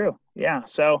 that's true. Yeah.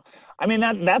 So, I mean,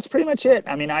 that's pretty much it.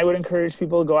 I mean, I would encourage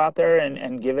people to go out there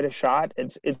and give it a shot.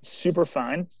 It's super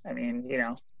fun. I mean,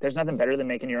 there's nothing better than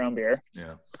making your own beer.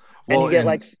 Yeah. Well, and you get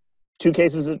like 3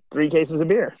 cases of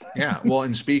beer. Yeah. Well,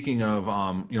 and speaking of,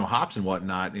 hops and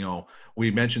whatnot, we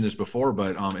mentioned this before,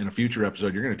 but in a future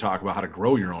episode, you're going to talk about how to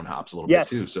grow your own hops a little bit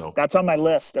too. So that's on my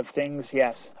list of things.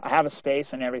 Yes. I have a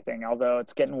space and everything, although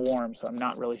it's getting warm. So I'm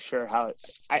not really sure how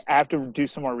I have to do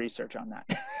some more research on that.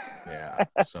 Yeah.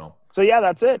 So yeah,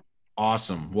 that's it.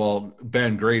 Awesome. Well,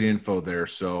 Ben, great info there.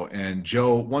 So, and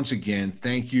Joe, once again,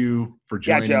 thank you for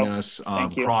joining us,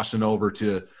 crossing over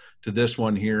to this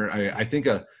one here. I think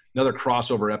another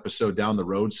crossover episode down the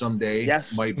road someday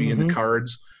might be in the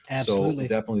cards. Absolutely. So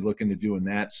definitely looking to doing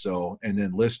that. So, and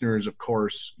then listeners, of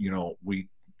course, we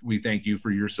thank you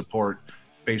for your support.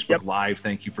 Facebook Live,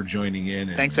 thank you for joining in.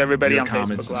 And thanks everybody on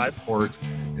comments Facebook Live. And support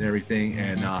and everything.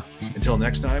 And until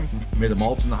next time, may the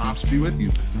malts and the hops be with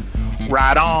you.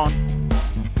 Right on.